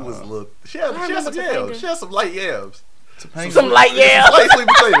 Topanga was look. She had some remember yabs. Topanga. She had some light yabs. Topanga. Some light yeah. Light sweet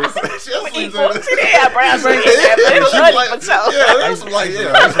potatoes. She had some Equal. sweet She didn't have brown sugar in there, but it was honey for sure. Yeah, I there was used some to light I used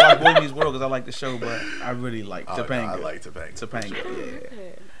yabs. to watch Boy Meets World because I like the show, but I really like Oh, no, Topanga. I like Topanga. Topanga.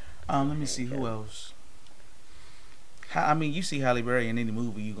 Yeah. Let me see who else. I mean, you see Halle Berry in any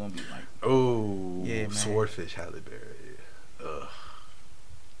movie, you gonna be like, Oh, Yeah, man. Swordfish Halle Berry. Ugh.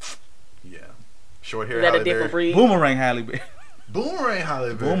 Yeah. Short hair Is that Halle a different Berry. breed? Boomerang Halle Berry. Boomerang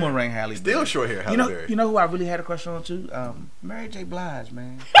Halle Berry. Boomerang Halle Berry. Still short hair Halle Berry. You know who I really had a crush on too? Mary J. Blige,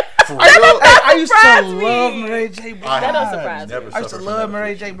 man. For real? I used to surprise me. love Mary J. Blige. That don't surprise me. Never I used to suffered from love that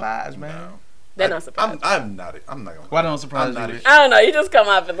Mary J. affliction. Blige, man. No. That don't surprise me. I'm not gonna. Why don't surprise I'm not you? a- I don't know. You just come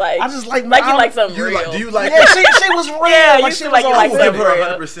off and like. I just like like you I'm- like something You real. like? Do you like? Yeah, she was real. Yeah, you like feel she like was you all like I something give real.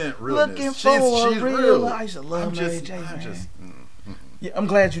 her real. 100% realness. Looking for a she's real. real. I used to love I'm Mary just, J. I'm man. just. Yeah, I'm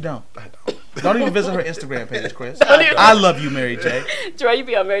glad you don't. I don't. Don't even visit her Instagram page, Chris. Don't even- I love you, Mary J. Jarrell, you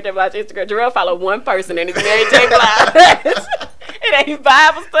be on Mary J. Blige Instagram. Jarrell follow one person and it's Mary J. Blige. It ain't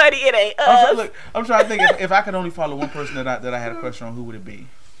Bible study. It ain't us. I'm trying to think if I could only follow one person that I had a crush on, who would it be?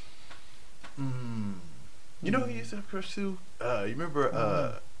 You know who used to have a crush too? You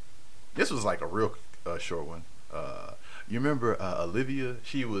remember? This was like a real short one. You remember Olivia?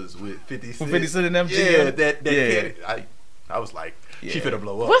 She was with 50 Cent. 50 Cent and them, Yeah, too? that Yeah. cat. I was like, she Yeah. finna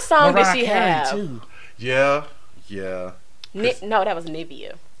blow up. What song Mariah did she Carey, have? too. Yeah. No, that was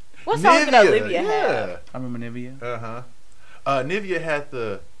Nivea. What song did Olivia have? I remember Nivea. Nivea had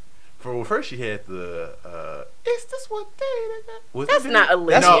the. First she had the. Is this what they? That's not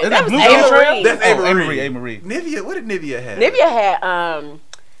Olivia. No, that was Blue Ava Contrail? Marie. That's Ava Marie. Ava Marie. Nivea. What did Nivea have? Nivea had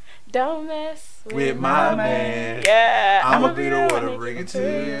Don't mess With my man. Yeah. I'ma be the one to bring it to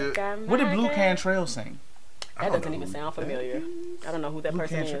you. What did Blue Cantrell sing? That doesn't even sound familiar. I don't know who that Blue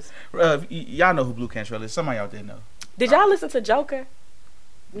person Cantrell. is. Y'all know who Blue Cantrell is. Some of y'all didn't know. Did y'all listen to Joker?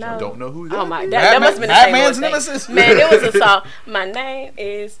 No. I don't know who that Oh my, is. that must have been the Batman's same little nemesis? thing. Man, it was a song. My name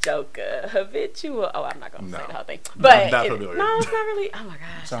is Joker. Habitual. Oh, I'm not gonna say the whole thing. But not familiar. no, it's not really. Oh my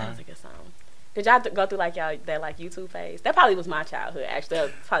gosh, Sorry. that was a good song. Did y'all go through like that like YouTube phase? That probably was my childhood. Actually, that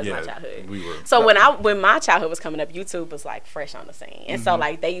was probably my childhood. We were. So when my childhood was coming up, YouTube was like fresh on the scene, and so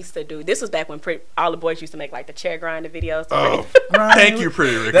like they used to do. This was back when all the boys used to make like the chair grinding videos. Oh, Ryan, thank you,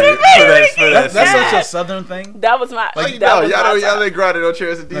 Pretty Ricky. That's that. such a Southern thing. That was my. Like, that was my y'all childhood. ain't grinding no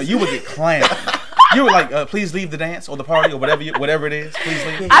chairs in DC. No, you would get clowned. You were like, please leave the dance or the party or whatever it is. Please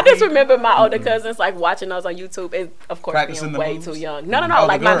leave. I just remember my older cousins like watching those on YouTube, and of course Practicing being the way moves? too young. No, Oh,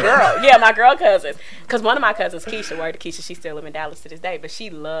 like the my girl. girl, yeah, my girl cousins. Because one of my cousins, Keisha, word to Keisha, she still live in Dallas to this day, but she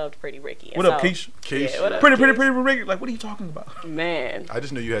loved Pretty Ricky. And What up, so- Keisha? Keisha. Yeah, what up, Pretty Keisha? Ricky. Like, what are you talking about? Man, I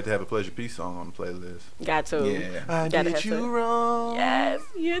just knew you had to have a Pleasure Peace song on the playlist. got to. Yeah. I Gotta did have you to. wrong. Yes,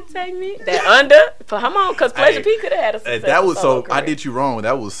 you take me that under. Come on, because Pleasure Hey, P could have had a Hey, successful that was solo so. I career. did you wrong.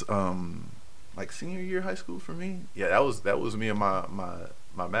 That was like senior year of high school for me. Yeah, that was me and my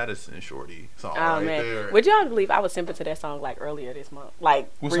Madison shorty song Oh right man, there. would y'all believe I was simping to that song like earlier this month, like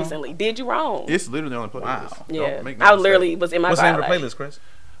What song? recently? Did you wrong? It's literally on the playlist. Wow. Don't Yeah, make no I mistake. literally was in my. What's the name of the like, playlist, Chris?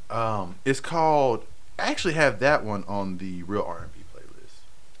 It's called. I actually have that one on the real R&B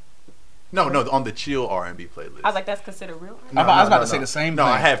playlist. No, on the chill R&B playlist. I was like, that's considered real. No, I was about no, to say no. the same No,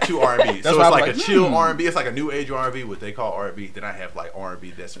 thing. I have two R&B. That's So why I it's was like a like, chill R&B. It's like a new age R&B, what they call R&B. Then I have like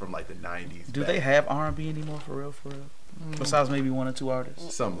R&B that's from like the 90s. Do back. they have R&B anymore for real? Besides maybe one or two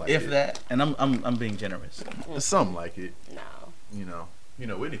artists, Something like if it. that. And I'm being generous. Something like it. No. You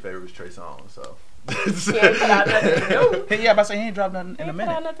know, Whitney favorite was Trey Songz, so. He ain't put out nothing new. Hey, yeah, but I say he ain't dropped nothing He in a ain't put out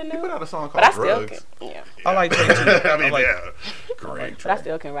minute. nothing He new. put out a song But I called still Drugs. can. Yeah. I like Trey too. I mean, like, yeah. Great. But I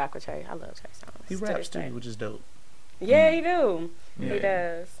still can rock with Trey. I love Trey Songz. He To raps this too, day. which is dope. Yeah, he do. Yeah. He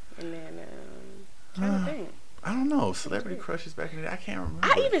does. And then Trying to think. I don't know. Celebrity crushes back in the day. I can't remember.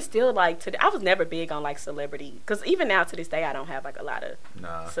 I even still like today. I was never big on like celebrity because even now to this day I don't have like a lot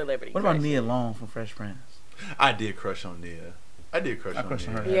of celebrity. What about crushes. Nia Long from Fresh Prince? I did crush on Nia. I crushed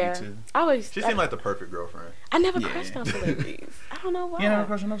on her. Yeah, too. She seemed like the perfect girlfriend. I never crushed on celebrities. I don't know why. You never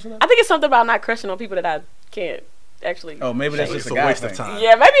crushed on no celebrity? I think it's something about not crushing on people that I can't actually. Oh, maybe that's It's just a a guy waste thing. of time.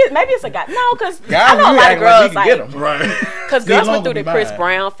 Yeah, maybe it's a guy. No, because Guys, I know a you lot act of girls like he can get 'em. Right. because Nia girls Long went through would the be Chris mine.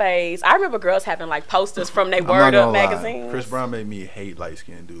 Brown phase. I remember girls having like posters from their I'm not Word gonna Up lie. magazines. Chris Brown made me hate light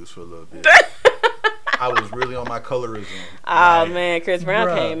skinned dudes for a little bit. I was really on my colorism. Oh man, Chris Brown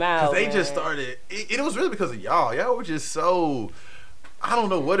Bruh. came out. Because they just man. started. It was really because of y'all. Y'all were just so. I don't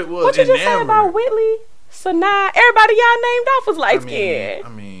know what it was. What you just say enamored. about Whitley? Sanaa, everybody y'all named off was light skinned. I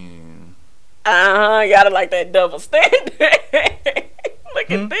mean, You gotta like that double standard.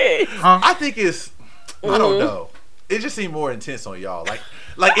 Look at this. I think it's. I don't know. It just seemed more intense on y'all.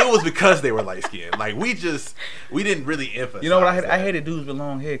 Like it was because they were light skinned. Like we didn't really emphasize. You know what I that. I hated dudes with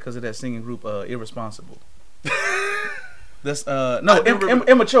long hair because of that singing group Irresponsible. That's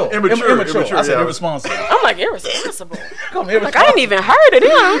immature. Immature, I said yeah. irresponsible. I'm like irresponsible. Come Like I ain't even heard of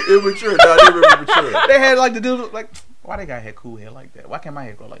them. Immature. No, they were immature. They had like the dude like, why they got hair cool hair like that? Why can't my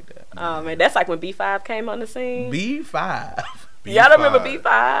hair grow like that? Oh man, that's like when B5 came on the scene. B5. Y'all don't remember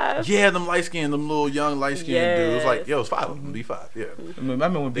B5? Yeah, them light skinned, them little young light skinned dudes. Like, yo, it's 5 of them. B5. Yeah. I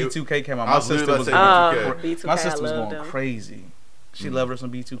remember when B2K came out. I My was sister literally was about to say B2K. B2K, my sister was I loved going them. crazy. She loved her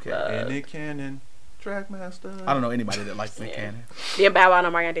some B2K. And Nick Cannon, Trackmaster. I don't know anybody that likes Nick Cannon. Then Bow Wow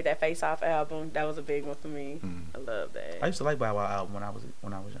and Marianne did that Face Off album. That was a big one for me. I love I that. used to like Bow Wow album when I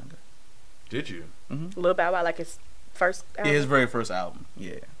was younger. Did you? Lil Bow Wow, like his first album. Yeah, his very first album.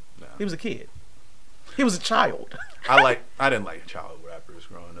 Yeah, No. he was a kid. He was a child. I didn't like child rappers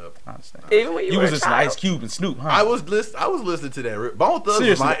growing up. I understand. Even when you You were was a listening to child. Ice Cube and Snoop, huh? I was listening to that. Bone Thugs was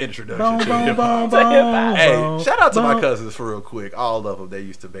Seriously. my introduction Boom, to boom, hip boom, hop. boom, Hey, boom, shout out to my boom. cousins for real quick. All of them, they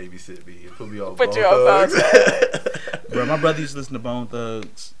used to babysit me and put me on Put Bone you on Thugs. Bro, my brother used to listen to Bone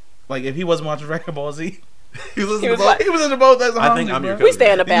Thugs. Like if he wasn't watching Dragon Ball Z, He was He was listening like- to he was in the Bone Thugs. I think I'm your We cousin.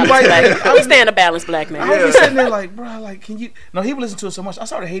 stand a balance might- black. We stand a balance black man. I would be sitting there like, bro, like, can you? No, he would listen to it so much. I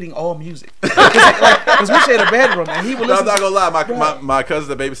started hating all music because we shared a bedroom, and he would No, I'm listen. not To, gonna lie. My cousins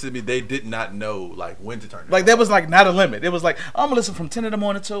that babysitted me, they did not know like when to turn it like on. that was like not a limit. It was like I'm gonna listen from 10 in the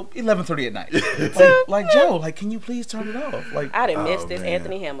morning till 11:30 at night. like Joe, like, can you please turn it off? Like, I didn't miss this man.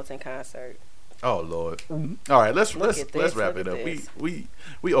 Anthony Hamilton concert. Oh Lord. All right, let's at this, wrap look it at up. this.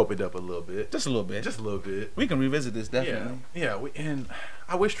 We opened up a little bit. just a little bit. Just a little bit. We can revisit this definitely. Yeah. And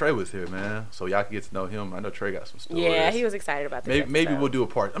I wish Trey was here, man, so y'all can get to know him. I know Trey got some stories. Yeah, he was excited about this. Maybe episode. we'll do a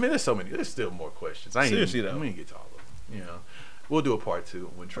part. I mean, there's still more questions. Seriously, though. we ain't get to all of them. You know, we'll do a part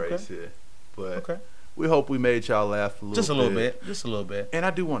 2 when Trey's here. But Okay. we hope we made y'all laugh a little. Just a little bit. Just a little bit. And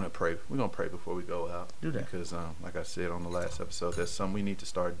I do want to pray. We're gonna pray before we go out. Do that. Because, like I said on the last episode, that's something we need to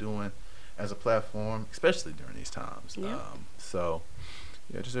start doing as a platform, especially during these times. Yeah. So,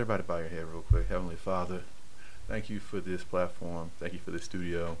 yeah, just everybody bow your head real quick. Heavenly Father, thank you for this platform. Thank you for this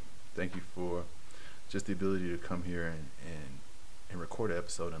studio. Thank you for just the ability to come here and record an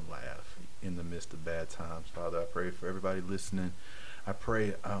episode and laugh in the midst of bad times. Father, I pray for everybody listening. I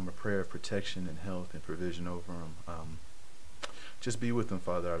pray a prayer of protection and health and provision over them. Just be with them,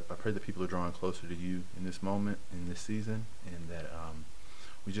 Father. I pray that people are drawing closer to you in this moment, in this season, and that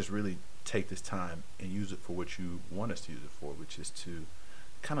we just really take this time and use it for what you want us to use it for, which is to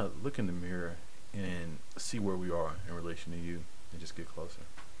kind of look in the mirror and see where we are in relation to you and just get closer.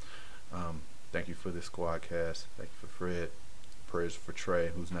 Thank you for this Squadcast. Thank you for Fred. Prayers for Trey,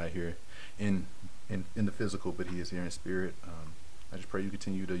 who's not here in the physical, but he is here in spirit. I just pray you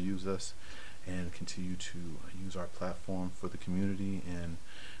continue to use us and continue to use our platform for the community and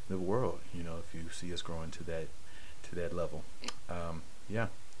the world. You know, if you see us growing to that level. Yeah.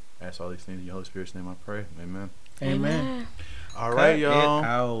 I ask all these things in your Holy Spirit's name I pray. Amen. Amen. All right, y'all.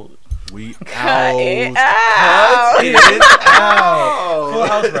 Out. We Cut out. it out. Cut it out. Full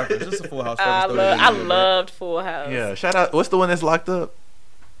House reference. Just a Full House reference. I loved Full House. Yeah, shout out. What's the one that's locked up?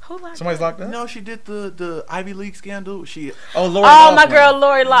 Who locked Somebody's up? locked up. No, she did the Ivy League scandal. She Oh, Lori. Oh, my Loughlin. girl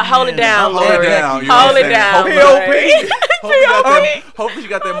Lori Loughlin. Hold it down, hold it Lori. down, you know Hold what it I'm down, saying? Lori. Hopefully she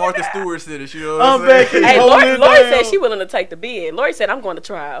got that Martha Stewart sentence. You know I'm what I'm back saying? here. Hey, Hold Lori it said down. she willing to take the bid. Lori said, I'm going to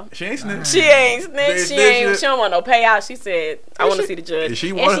trial. She ain't snitch. She ain't snitch. She snitching. don't want no payout. She said, I want to see the judge. Is she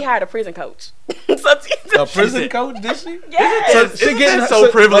and one- she hired a prison coach. A prison coach, did she? Yeah. So She getting that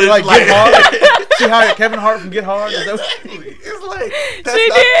so privileged. Like, Get Hard. She hired Kevin Hart from Get Hard. Is that what It's like She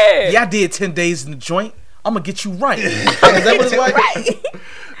did. yeah, I did 10 days in the joint. I'm gonna get you right. Is that what it's like? Right.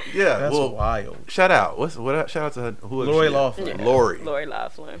 Yeah, That's well, wild. shout out. Shout out to her. Who is Lori she? Loughlin. Yeah. Lori. Lori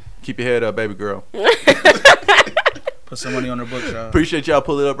Loughlin. Keep your head up, baby girl. Put some money on her book, y'all. Appreciate y'all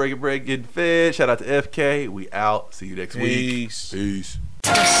pulling up, breaking bread, getting fed. Shout out to FK. We out. See you next week. Peace. Peace.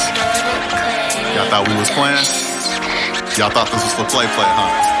 Y'all thought we was playing? Y'all thought this was for play,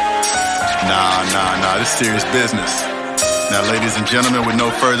 huh? Nah, this serious business. Now, ladies and gentlemen, with no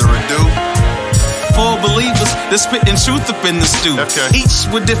further ado, For believers, they're spitting truth up in the stew. Okay. Each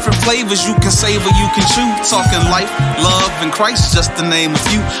with different flavors, you can savor, you can chew. Talking life, love, and Christ, just to name a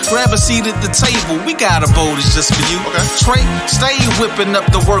few. Grab a seat at the table, we got a bowl that's just for you. Okay. Trey, stay whipping up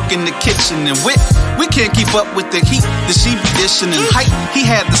the work in the kitchen. And Wit, we can't keep up with the heat, the sheep dishing and height. He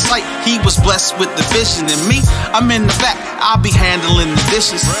had the sight, he was blessed with the vision. And me, I'm in the back, I'll be handling the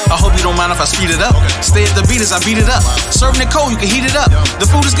dishes. I hope you don't mind if I speed it up. Stay at the beat as I beat it up. Serving it cold, you can heat it up. The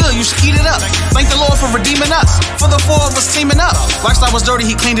food is good, you should eat it up. Thank the Lord for redeeming us, for the four of us teaming up. Lifestyle was dirty,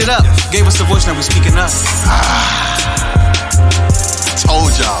 he cleaned it up. Gave us a voice, now we speaking up.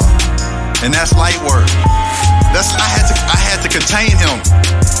 told y'all. And that's light work. I had to contain him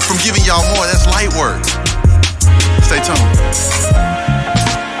from giving y'all more. That's light work. Stay tuned.